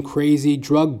 Oh, some crazy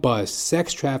drug bust,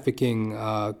 sex trafficking.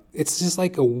 It's just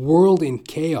like a world in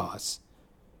chaos.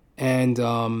 And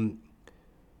then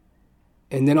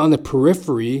on the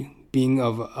periphery, being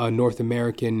of a North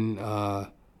American,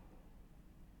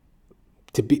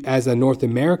 as a North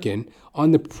American,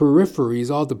 on the periphery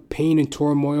is all the pain and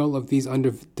turmoil of these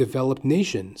underdeveloped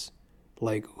nations.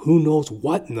 Like, who knows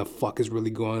what in the fuck is really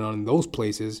going on in those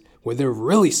places where they're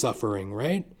really suffering,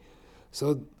 right?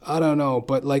 So, I don't know.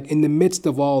 But, like, in the midst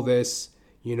of all this,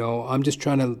 I'm just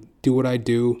trying to do what I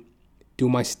do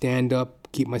my stand-up,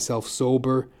 keep myself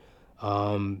sober,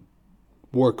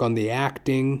 work on the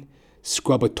acting,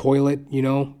 scrub a toilet,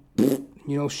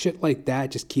 shit like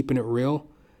that, just keeping it real.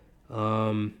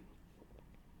 And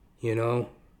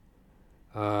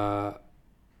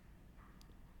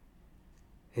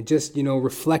just,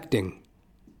 reflecting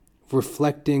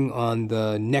on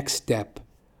the next step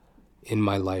in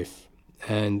my life.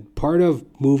 And part of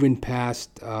moving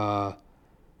past,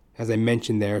 as I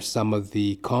mentioned there, some of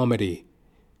the comedy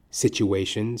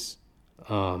situations,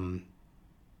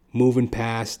 moving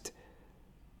past,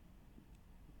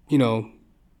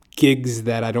 gigs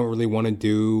that I don't really want to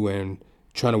do, and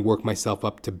trying to work myself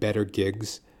up to better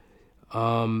gigs.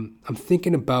 I'm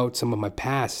thinking about some of my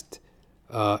past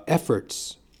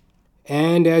efforts.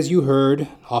 And as you heard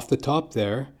off the top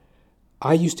there,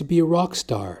 I used to be a rock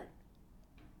star.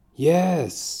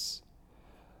 Yes.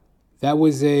 That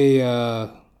was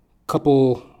a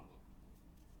couple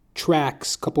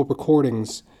tracks, couple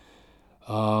recordings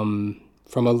from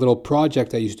a little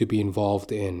project I used to be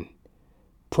involved in.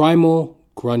 Primal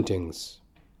Gruntings.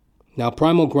 Now,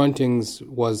 Primal Gruntings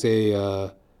was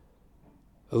a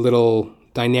little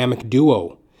dynamic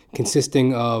duo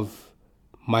consisting of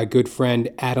my good friend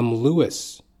Adam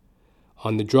Lewis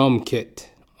on the drum kit,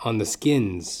 on the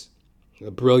skins,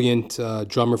 a brilliant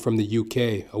drummer from the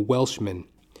UK, a Welshman.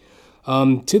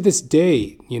 To this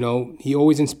day, he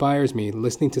always inspires me.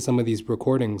 Listening to some of these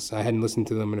recordings, I hadn't listened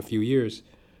to them in a few years.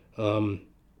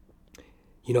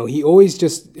 He always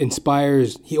just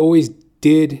inspires, he always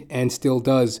did and still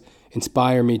does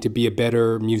inspire me to be a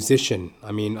better musician.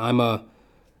 I mean, I'm a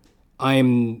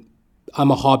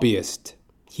hobbyist.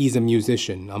 He's a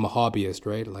musician. I'm a hobbyist,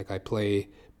 right? Like I play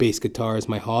bass guitar as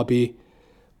my hobby,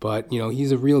 but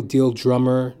he's a real deal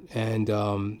drummer, and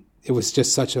it was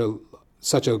just such a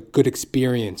good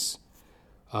experience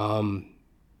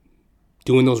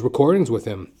doing those recordings with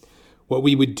him. What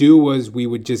we would do was we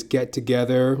would just get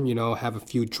together, have a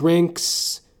few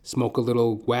drinks, smoke a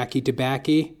little wacky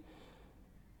tobacco.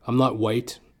 I'm not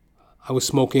white. I was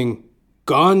smoking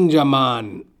ganja,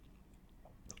 man.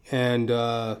 And,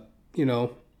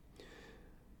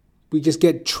 we just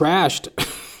get trashed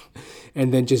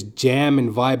and then just jam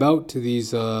and vibe out to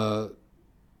these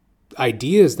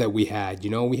ideas that we had.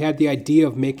 We had the idea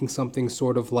of making something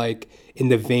sort of like in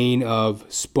the vein of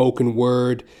spoken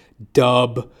word,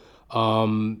 dub,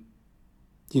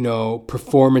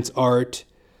 performance art.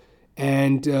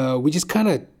 And we just kind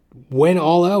of went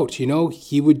all out,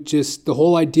 He would the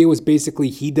whole idea was basically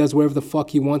he does whatever the fuck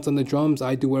he wants on the drums.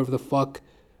 I do whatever the fuck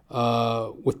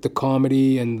with the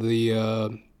comedy and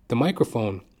the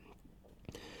microphone.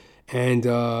 And,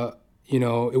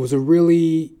 it was a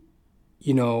really,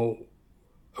 a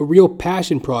real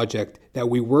passion project that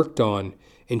we worked on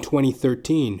in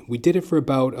 2013. We did it for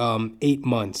about 8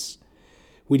 months.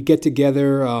 We'd get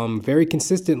together very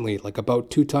consistently, like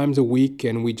about 2 times a week,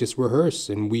 and we'd just rehearse,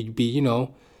 and we'd be,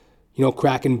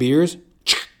 cracking beers,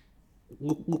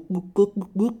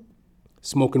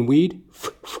 smoking weed,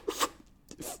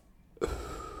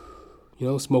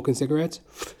 smoking cigarettes.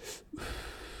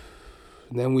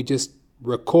 And then we just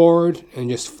record and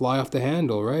just fly off the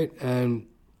handle, right? And,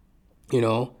 it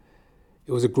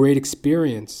was a great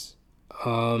experience.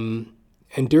 And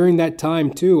during that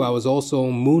time, too, I was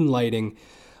also moonlighting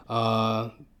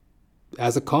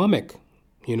as a comic,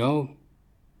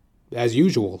 as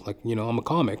usual. Like, I'm a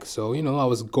comic. So, I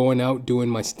was going out doing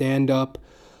my stand-up,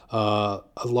 a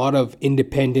lot of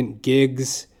independent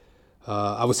gigs.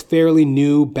 I was fairly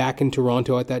new back in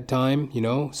Toronto at that time,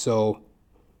 so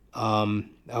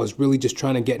I was really just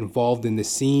trying to get involved in the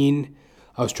scene.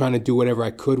 I was trying to do whatever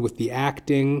I could with the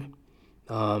acting.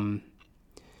 And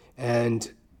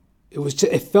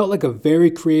it felt like a very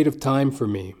creative time for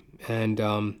me. And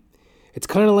it's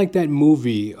kind of like that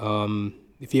movie,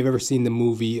 if you've ever seen the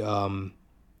movie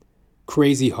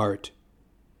Crazy Heart,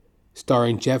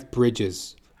 starring Jeff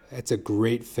Bridges. It's a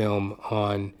great film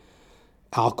on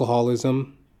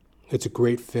alcoholism. It's a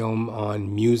great film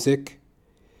on music.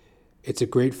 It's a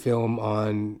great film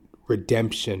on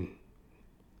redemption.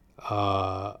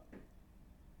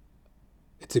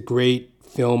 It's a great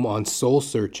film on soul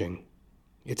searching.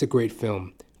 It's a great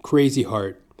film. Crazy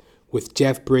Heart, with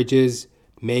Jeff Bridges,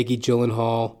 Maggie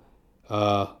Gyllenhaal,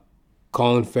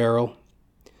 Colin Farrell.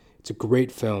 It's a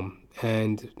great film.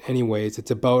 And anyways,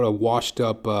 it's about a washed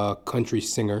up country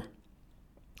singer.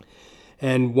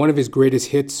 And one of his greatest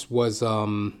hits was,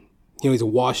 he's a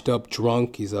washed up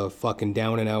drunk. He's a fucking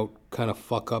down and out kind of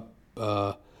fuck up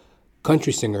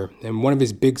country singer. And one of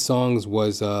his big songs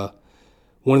was, one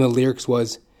of the lyrics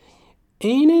was,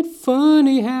 "Ain't it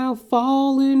funny how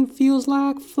falling feels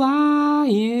like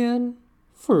flying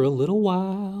for a little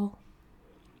while?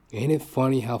 Ain't it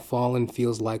funny how falling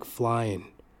feels like flying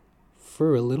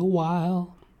for a little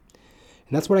while?"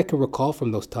 And that's what I can recall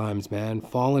from those times, man.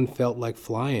 Falling felt like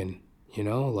flying,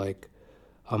 like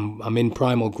I'm in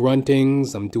Primal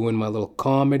Gruntings, I'm doing my little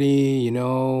comedy,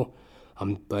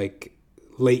 I'm like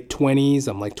late 20s,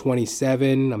 I'm like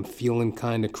 27, I'm feeling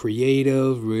kind of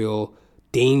creative, real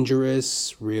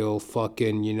dangerous, real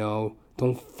fucking,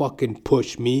 don't fucking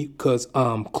push me, 'cause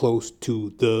I'm close to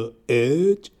the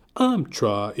edge. I'm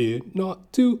trying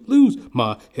not to lose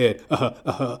my head.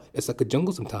 It's like a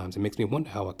jungle sometimes. It makes me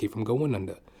wonder how I keep from going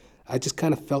under. I just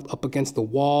kind of felt up against the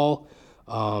wall,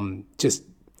 just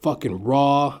fucking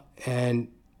raw, and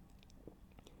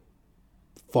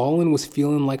falling was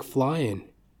feeling like flying.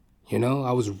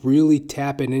 I was really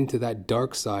tapping into that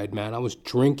dark side, man. I was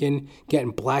drinking,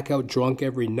 getting blackout drunk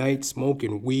every night,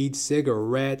 smoking weed,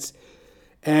 cigarettes,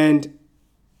 and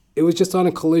it was just on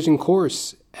a collision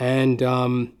course. And,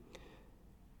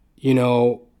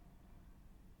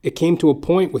 it came to a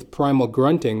point with Primal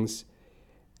Gruntings.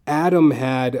 Adam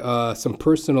had some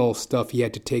personal stuff he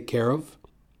had to take care of,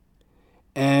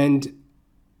 and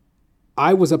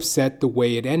I was upset the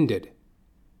way it ended.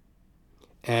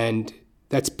 And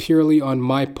that's purely on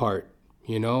my part,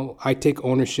 I take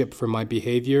ownership for my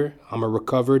behavior. I'm a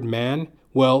recovered man.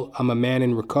 Well, I'm a man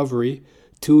in recovery.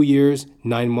 2 years,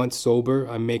 9 months sober.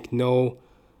 I make no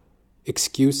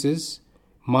excuses.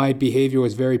 My behavior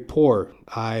was very poor.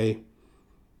 I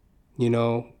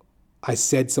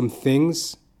said some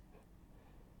things,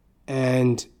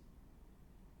 and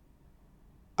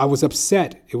I was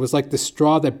upset. It was like the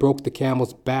straw that broke the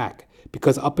camel's back,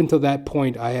 because up until that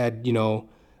point, I had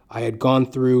gone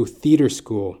through theater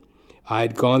school. I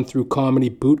had gone through comedy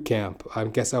boot camp. I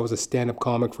guess I was a stand-up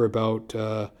comic for about,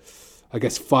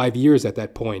 5 years at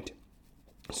that point.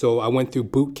 So I went through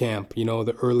boot camp,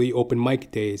 the early open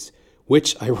mic days,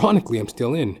 which ironically I'm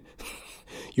still in.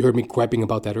 You heard me griping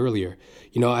about that earlier.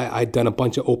 I'd done a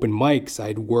bunch of open mics.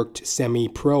 I'd worked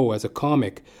semi-pro as a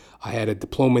comic. I had a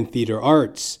diploma in theater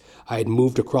arts. I had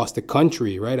moved across the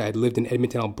country, right? I had lived in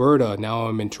Edmonton, Alberta. Now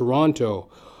I'm in Toronto.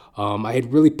 I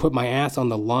had really put my ass on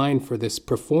the line for this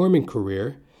performing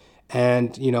career.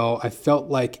 And, I felt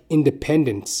like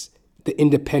independence, the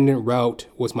independent route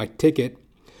was my ticket.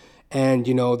 And,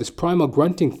 this primal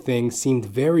grunting thing seemed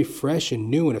very fresh and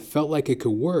new, and it felt like it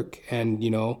could work. And,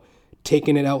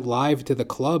 taking it out live to the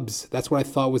clubs, that's what I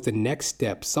thought was the next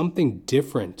step, something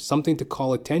different, something to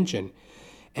call attention.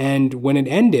 And when it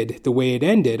ended the way it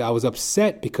ended, I was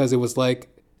upset because it was like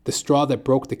the straw that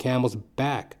broke the camel's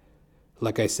back.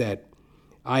 Like I said,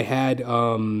 I had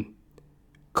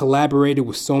collaborated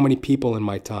with so many people in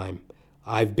my time.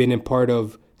 I've been in part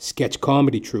of sketch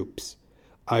comedy troupes.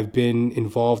 I've been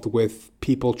involved with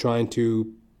people trying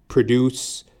to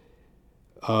produce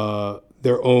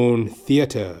their own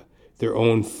theater, their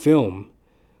own film.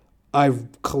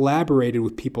 I've collaborated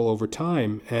with people over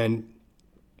time, and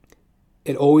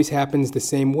it always happens the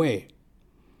same way.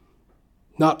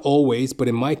 Not always, but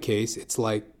in my case, it's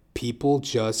like people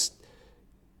just,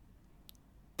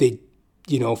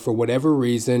 for whatever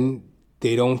reason,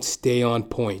 they don't stay on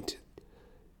point.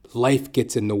 Life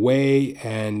gets in the way,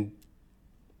 and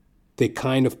they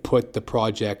kind of put the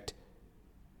project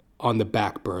on the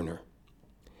back burner.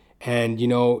 And,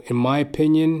 in my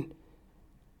opinion,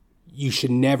 you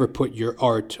should never put your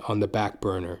art on the back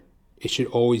burner. It should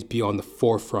always be on the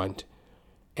forefront.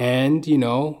 And,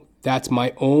 that's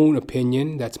my own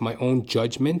opinion. That's my own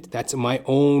judgment. That's my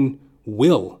own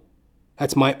will.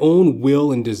 That's my own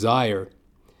will and desire.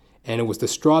 And it was the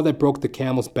straw that broke the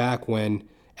camel's back when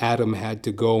Adam had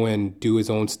to go and do his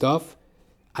own stuff.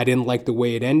 I didn't like the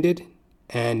way it ended.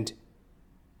 And,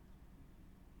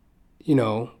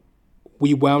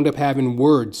 we wound up having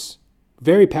words,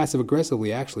 very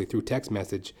passive-aggressively, actually, through text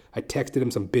message. I texted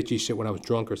him some bitchy shit when I was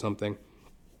drunk or something.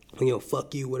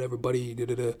 Fuck you, whatever, buddy,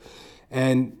 da-da-da.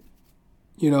 And,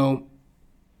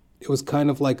 it was kind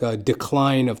of like a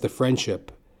decline of the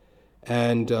friendship.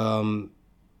 And, I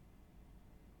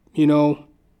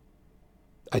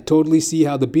totally see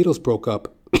how the Beatles broke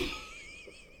up.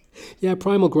 Yeah,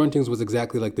 Primal Gruntings was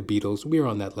exactly like the Beatles. We were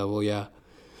on that level, yeah.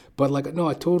 But,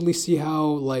 I totally see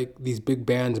how, these big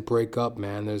bands break up,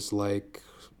 man. There's,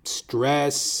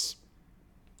 stress,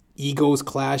 egos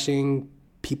clashing,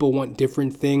 people want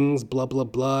different things, blah, blah,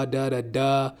 blah,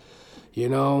 da-da-da,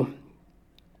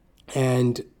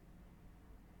 And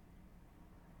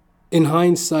in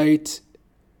hindsight,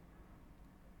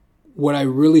 what I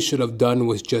really should have done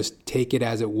was just take it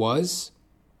as it was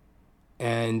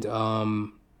and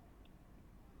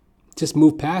just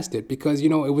move past it, because, it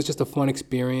was just a fun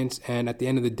experience. And at the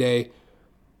end of the day,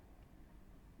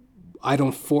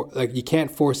 you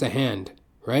can't force a hand,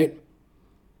 right?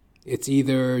 It's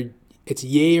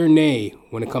yay or nay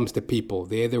when it comes to people.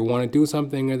 They either want to do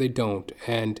something or they don't.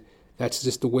 And that's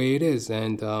just the way it is.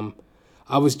 And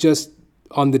I was just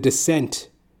on the descent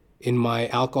in my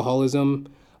alcoholism.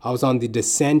 I was on the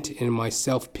descent in my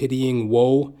self-pitying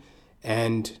woe.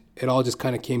 And it all just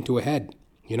kind of came to a head,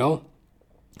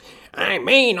 I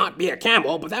may not be a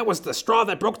camel, but that was the straw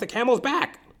that broke the camel's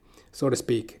back, so to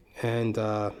speak. And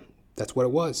that's what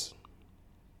it was.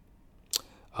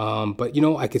 But,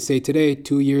 I could say today,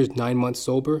 2 years, 9 months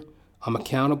sober, I'm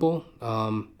accountable.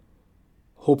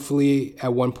 Hopefully,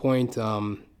 at one point,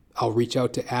 I'll reach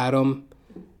out to Adam,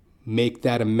 make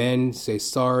that amends, say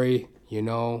sorry,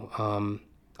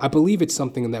 I believe it's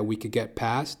something that we could get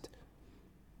past.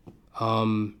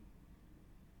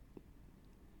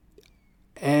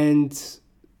 And,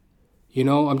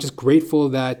 I'm just grateful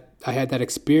that I had that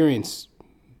experience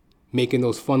making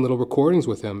those fun little recordings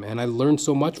with him. And I learned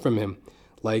so much from him.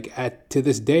 To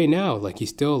this day now, he's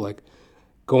still,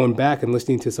 going back and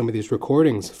listening to some of these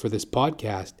recordings for this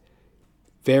podcast.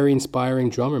 Very inspiring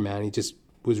drummer, man. He just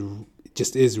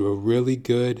is a really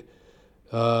good,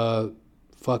 he's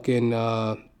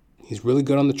really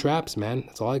good on the traps, man.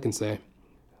 That's all I can say.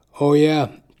 Oh, yeah.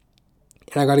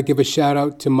 And I got to give a shout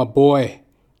out to my boy,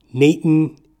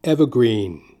 Nathan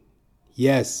Evergreen.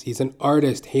 Yes, he's an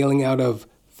artist hailing out of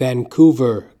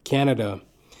Vancouver, Canada.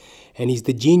 And he's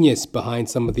the genius behind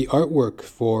the artwork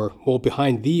for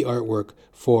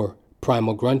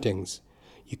Primal Gruntings.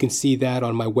 You can see that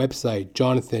on my website,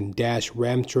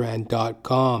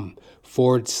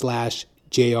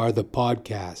 jonathan-ramcharan.com/JR the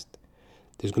podcast.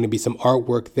 There's going to be some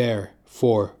artwork there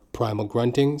for Primal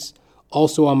Gruntings.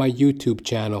 Also on my YouTube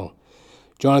channel,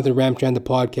 Jonathan Ramcharan the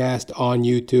podcast on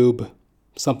YouTube,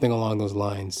 something along those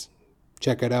lines.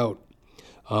 Check it out.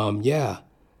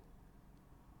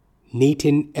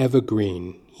 Nathan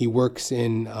Evergreen. He works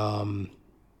in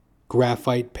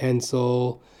graphite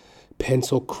pencil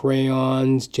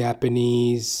crayons,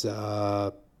 Japanese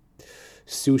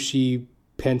sushi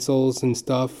pencils and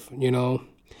stuff,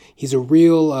 He's a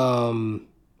real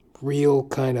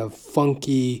kind of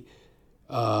funky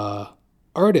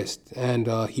artist,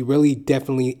 and he really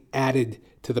definitely added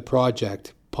to the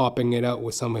project, popping it out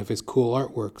with some of his cool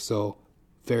artwork, so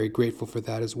very grateful for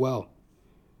that as well.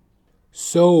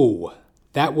 So,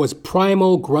 that was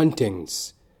Primal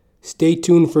Gruntings. Stay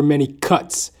tuned for many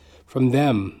cuts from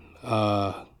them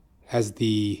as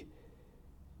the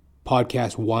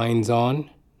podcast winds on.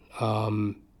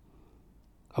 I'm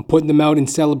putting them out in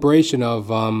celebration of,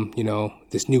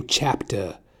 this new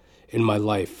chapter in my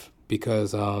life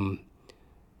because, to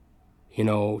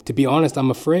be honest, I'm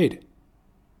afraid.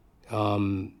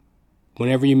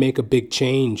 Whenever you make a big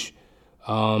change,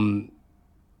 it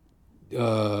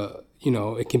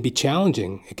can be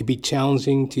challenging. It can be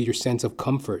challenging to your sense of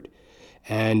comfort.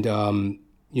 And,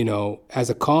 as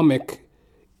a comic,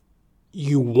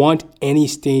 you want any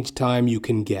stage time you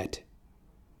can get,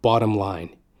 bottom line.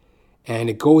 And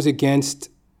it goes against,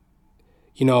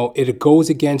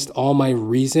 all my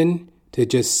reason to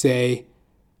just say,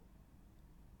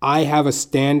 I have a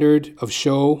standard of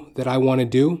show that I want to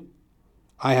do.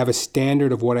 I have a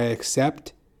standard of what I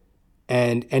accept.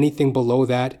 And anything below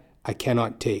that, I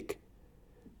cannot take.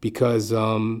 Because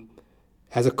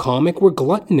as a comic, we're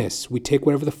gluttonous. We take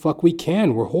whatever the fuck we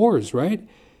can. We're whores, right?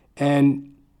 And,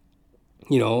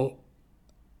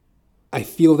 I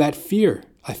feel that fear.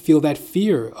 I feel that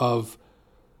fear of,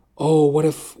 what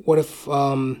if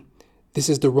this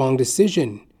is the wrong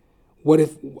decision? What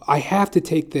if I have to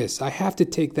take this? I have to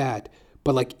take that.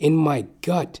 But in my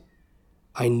gut,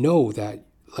 I know that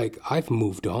I've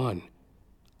moved on.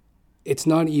 It's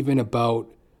not even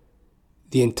about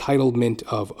the entitlement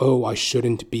of, I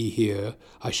shouldn't be here,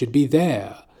 I should be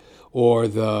there, or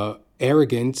the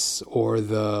arrogance, or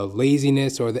the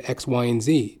laziness, or the X, Y, and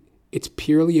Z. It's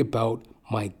purely about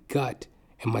my gut.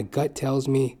 And my gut tells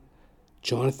me,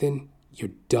 Jonathan, you're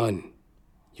done.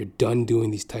 You're done doing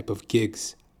these type of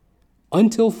gigs.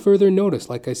 Until further notice,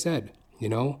 like I said,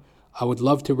 I would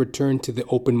love to return to the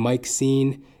open mic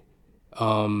scene,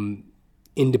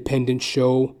 independent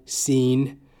show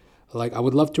scene. I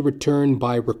would love to return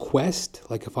by request,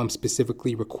 if I'm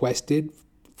specifically requested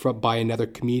by another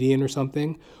comedian or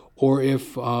something, or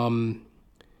if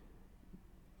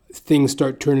things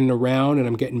start turning around and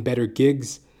I'm getting better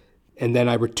gigs, and then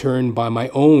I return by my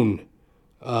own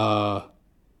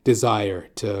desire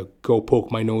to go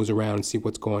poke my nose around and see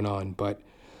what's going on. But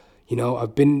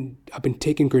I've been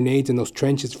taking grenades in those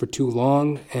trenches for too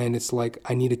long, and it's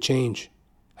I need a change.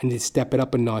 I need to step it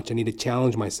up a notch. I need to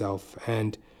challenge myself.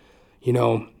 And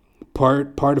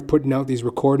part of putting out these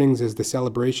recordings is the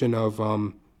celebration of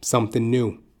something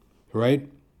new, right?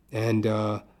 And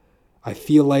I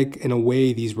feel in a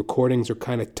way these recordings are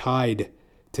kind of tied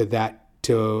to that,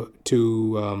 to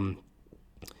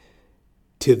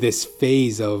this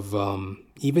phase of,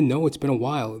 even though it's been a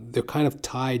while, they're kind of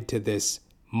tied to this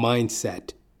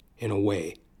mindset in a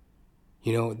way.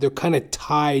 They're kind of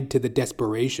tied to the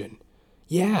desperation.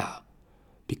 Yeah.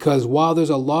 Because while there's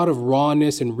a lot of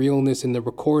rawness and realness in the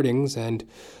recordings, and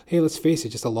hey, let's face it,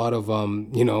 just a lot of,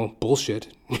 bullshit,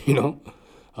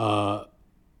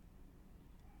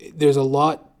 there's a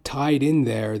lot tied in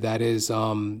there that is,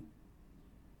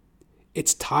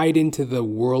 it's tied into the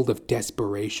world of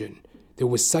desperation. There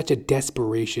was such a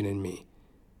desperation in me,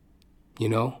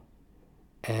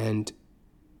 and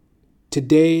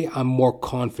today I'm more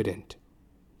confident,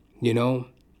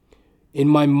 in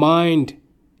my mind.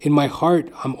 In my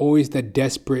heart, I'm always that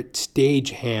desperate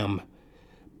stage ham.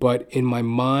 But in my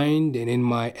mind and in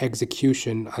my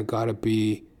execution, I gotta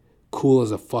be cool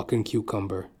as a fucking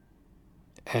cucumber.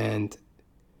 And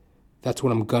that's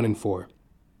what I'm gunning for.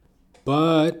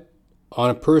 But on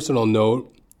a personal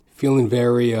note, feeling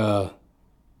very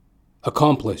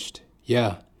accomplished.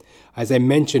 Yeah. As I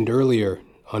mentioned earlier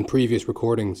on previous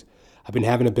recordings, I've been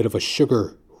having a bit of a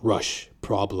sugar rush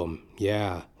problem.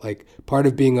 Yeah, part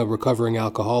of being a recovering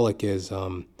alcoholic is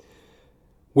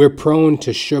we're prone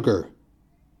to sugar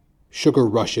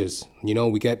rushes.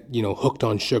 We get, hooked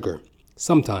on sugar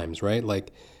sometimes, right?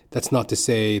 That's not to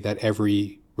say that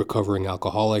every recovering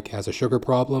alcoholic, has a sugar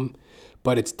problem,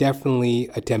 but it's definitely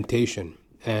a temptation.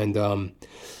 And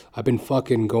I've been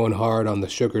fucking going hard on the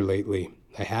sugar lately.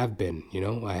 I have been,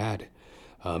 I had.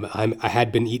 I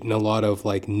had been eating a lot of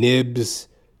like nibs,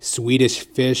 Swedish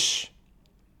fish,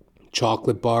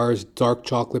 chocolate bars, dark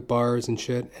chocolate bars and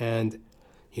shit. And,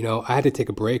 I had to take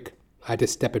a break. I had to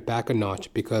step it back a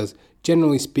notch because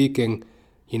generally speaking,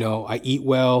 I eat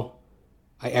well,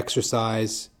 I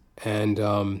exercise, and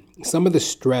some of the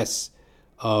stress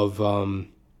of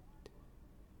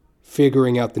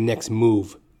figuring out the next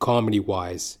move,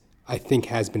 comedy-wise, I think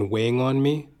has been weighing on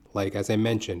me. Like, as I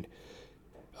mentioned,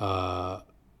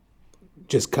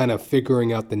 just kind of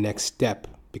figuring out the next step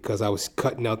because I was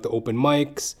cutting out the open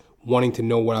mics, wanting to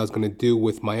know what I was going to do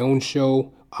with my own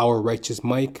show, Our Righteous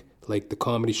Mic, like the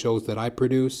comedy shows that I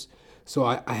produce. So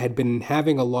I had been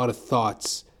having a lot of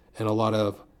thoughts and a lot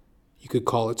of, you could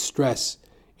call it stress,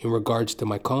 in regards to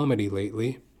my comedy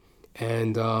lately.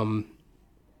 And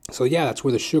so yeah, that's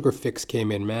where the sugar fix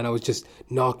came in, man. I was just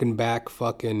knocking back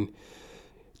fucking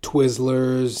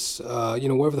Twizzlers,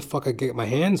 wherever the fuck I get my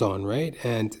hands on, right?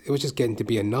 And it was just getting to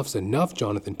be enough's enough,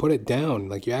 Jonathan. Put it down.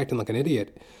 Like, you're acting like an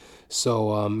idiot.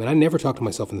 So, and I never talk to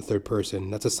myself in the third person.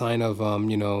 That's a sign of,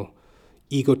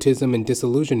 egotism and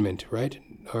disillusionment, right?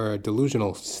 Or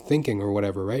delusional thinking or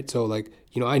whatever, right? So, like,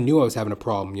 I knew I was having a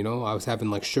problem, I was having,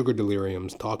 like, sugar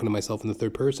deliriums, talking to myself in the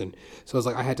third person. So I was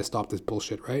like, I had to stop this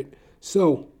bullshit, right?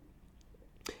 So,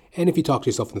 and if you talk to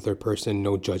yourself in the third person,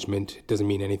 no judgment, it doesn't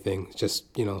mean anything. It's just,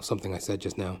 something I said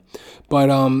just now. But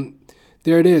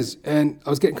there it is. And I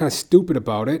was getting kind of stupid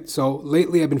about it. So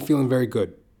lately I've been feeling very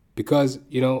good because,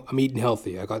 I'm eating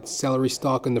healthy. I got celery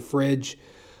stalk in the fridge.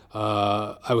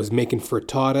 I was making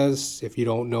frittatas. If you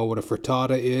don't know what a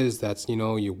frittata is, that's,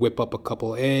 you whip up a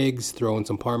couple eggs, throw in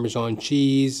some Parmesan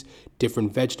cheese,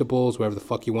 different vegetables, whatever the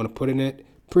fuck you want to put in it.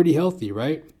 Pretty healthy,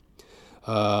 right?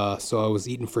 So I was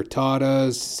eating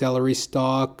frittatas, celery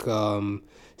stalk,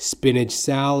 spinach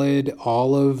salad,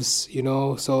 olives,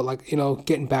 so like,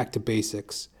 getting back to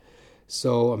basics.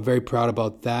 So I'm very proud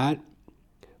about that.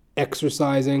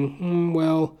 Exercising,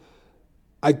 well,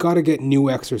 I got to get new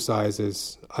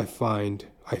exercises, I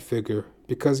figure,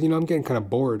 because, I'm getting kind of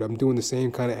bored. I'm doing the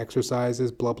same kind of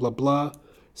exercises, blah, blah, blah.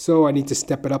 So I need to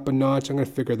step it up a notch. I'm going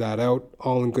to figure that out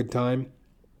all in good time.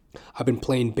 I've been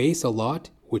playing bass a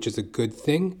lot, which is a good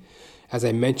thing. As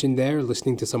I mentioned there,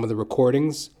 listening to some of the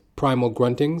recordings, Primal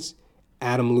Gruntings,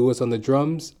 Adam Lewis on the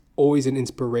drums, always an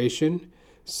inspiration.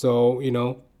 So,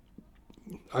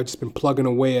 I've just been plugging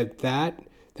away at that.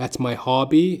 That's my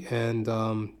hobby, and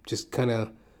just kind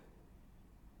of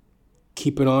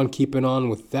keeping on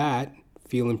with that,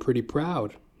 feeling pretty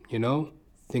proud,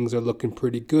 Things are looking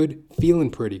pretty good, feeling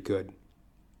pretty good.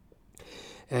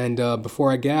 And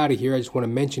before I get out of here, I just want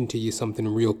to mention to you something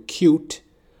real cute.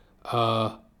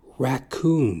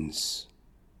 Raccoons.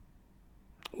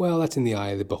 Well, that's in the eye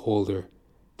of the beholder.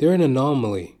 They're an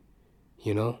anomaly,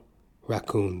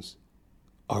 Raccoons.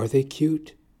 Are they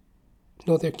cute?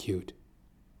 No, they're cute.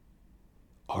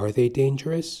 Are they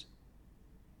dangerous?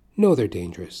 No, they're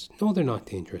dangerous. No, they're not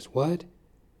dangerous. What?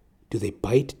 Do they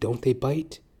bite? Don't they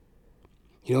bite?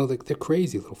 They're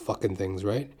crazy little fucking things,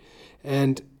 right?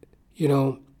 And,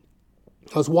 I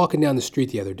was walking down the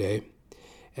street the other day,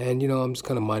 and, I'm just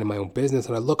kind of minding my own business,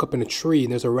 and I look up in a tree,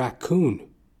 and there's a raccoon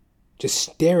just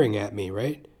staring at me,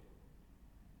 right?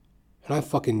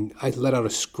 And I let out a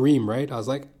scream, right? I was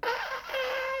like,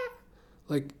 ah!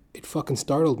 Like, it fucking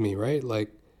startled me, right?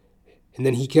 Like, and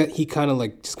then he kind of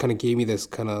like, just kind of gave me this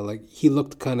kind of like, he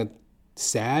looked kind of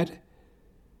sad,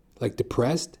 like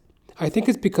depressed. I think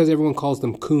it's because everyone calls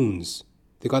them coons.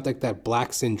 They got like that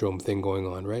black syndrome thing going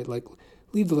on, right? Like,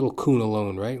 leave the little coon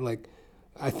alone, right? Like,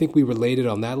 I think we related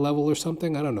on that level or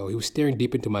something. I don't know. He was staring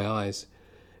deep into my eyes.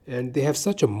 And they have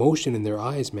such emotion in their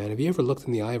eyes, man. Have you ever looked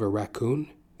in the eye of a raccoon?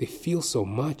 They feel so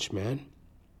much, man.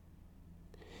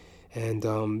 And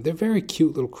they're very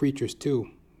cute little creatures, too.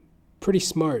 Pretty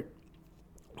smart.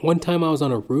 One time I was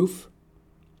on a roof.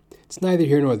 It's neither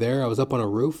here nor there. I was up on a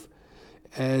roof.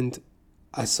 And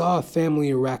I saw a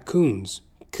family of raccoons.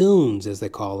 Coons, as they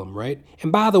call them, right?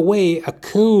 And by the way, a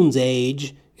coon's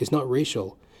age is not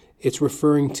racial. It's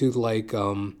referring to, like,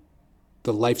 the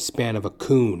lifespan of a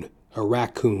coon. A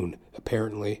raccoon,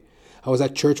 apparently. I was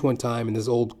at church one time, and this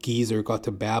old geezer got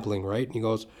to babbling, right? And he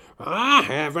goes, I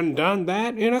haven't done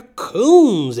that in a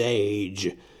coon's age.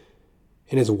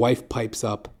 And his wife pipes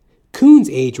up, coon's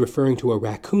age referring to a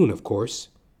raccoon, of course.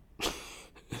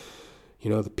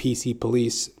 The PC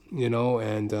police,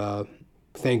 and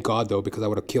thank God, though, because I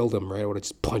would have killed him, right? I would have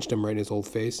just punched him right in his old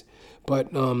face.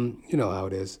 But, you know how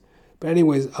it is. But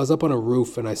anyways, I was up on a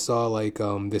roof and I saw like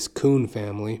this coon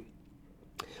family.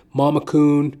 Mama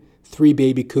coon, 3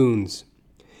 baby coons.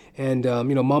 And,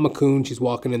 Mama coon, she's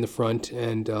walking in the front,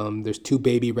 and there's 2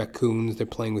 baby raccoons. They're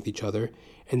playing with each other.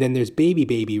 And then there's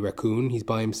baby raccoon. He's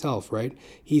by himself, right?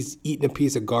 He's eating a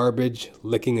piece of garbage,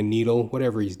 licking a needle,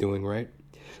 whatever he's doing, right?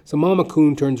 So Mama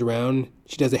coon turns around.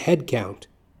 She does a head count.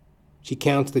 She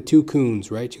counts the 2 coons,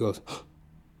 right? She goes,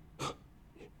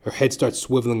 her head starts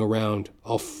swiveling around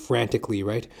all frantically,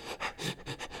 right?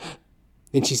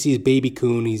 Then she sees baby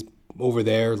coon. He's over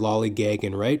there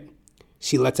lollygagging, right?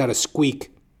 She lets out a squeak.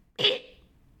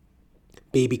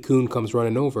 Baby coon comes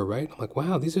running over, right? I'm like,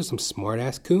 wow, these are some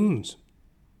smart-ass coons.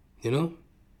 You know?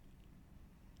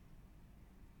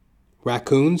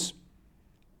 Raccoons?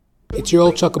 It's your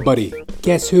old chuckle buddy.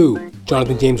 Guess who?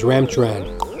 Jonathan James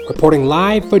Ramcharan, reporting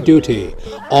live for duty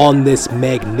on this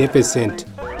magnificent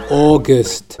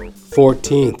August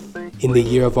 14th in the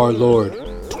year of our Lord,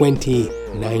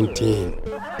 2019.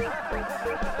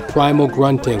 Primal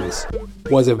Gruntings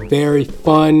was a very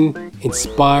fun,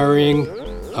 inspiring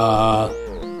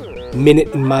minute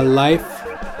in my life.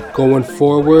 Going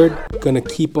forward, gonna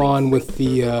keep on with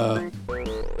the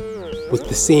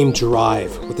same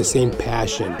drive, with the same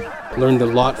passion. Learned a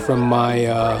lot from my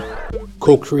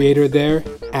co-creator there,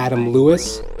 Adam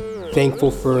Lewis.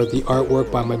 Thankful for the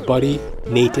artwork by my buddy,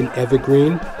 Nathan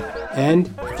Evergreen. And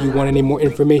if you want any more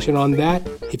information on that,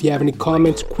 if you have any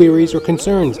comments, queries, or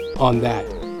concerns on that,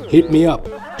 hit me up,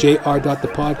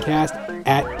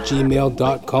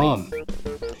 jr.thepodcast@gmail.com.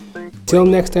 Till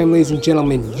next time, ladies and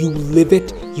gentlemen, you live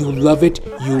it, you love it,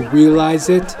 you realize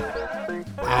it.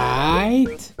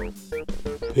 Aight?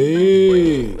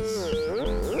 Peace.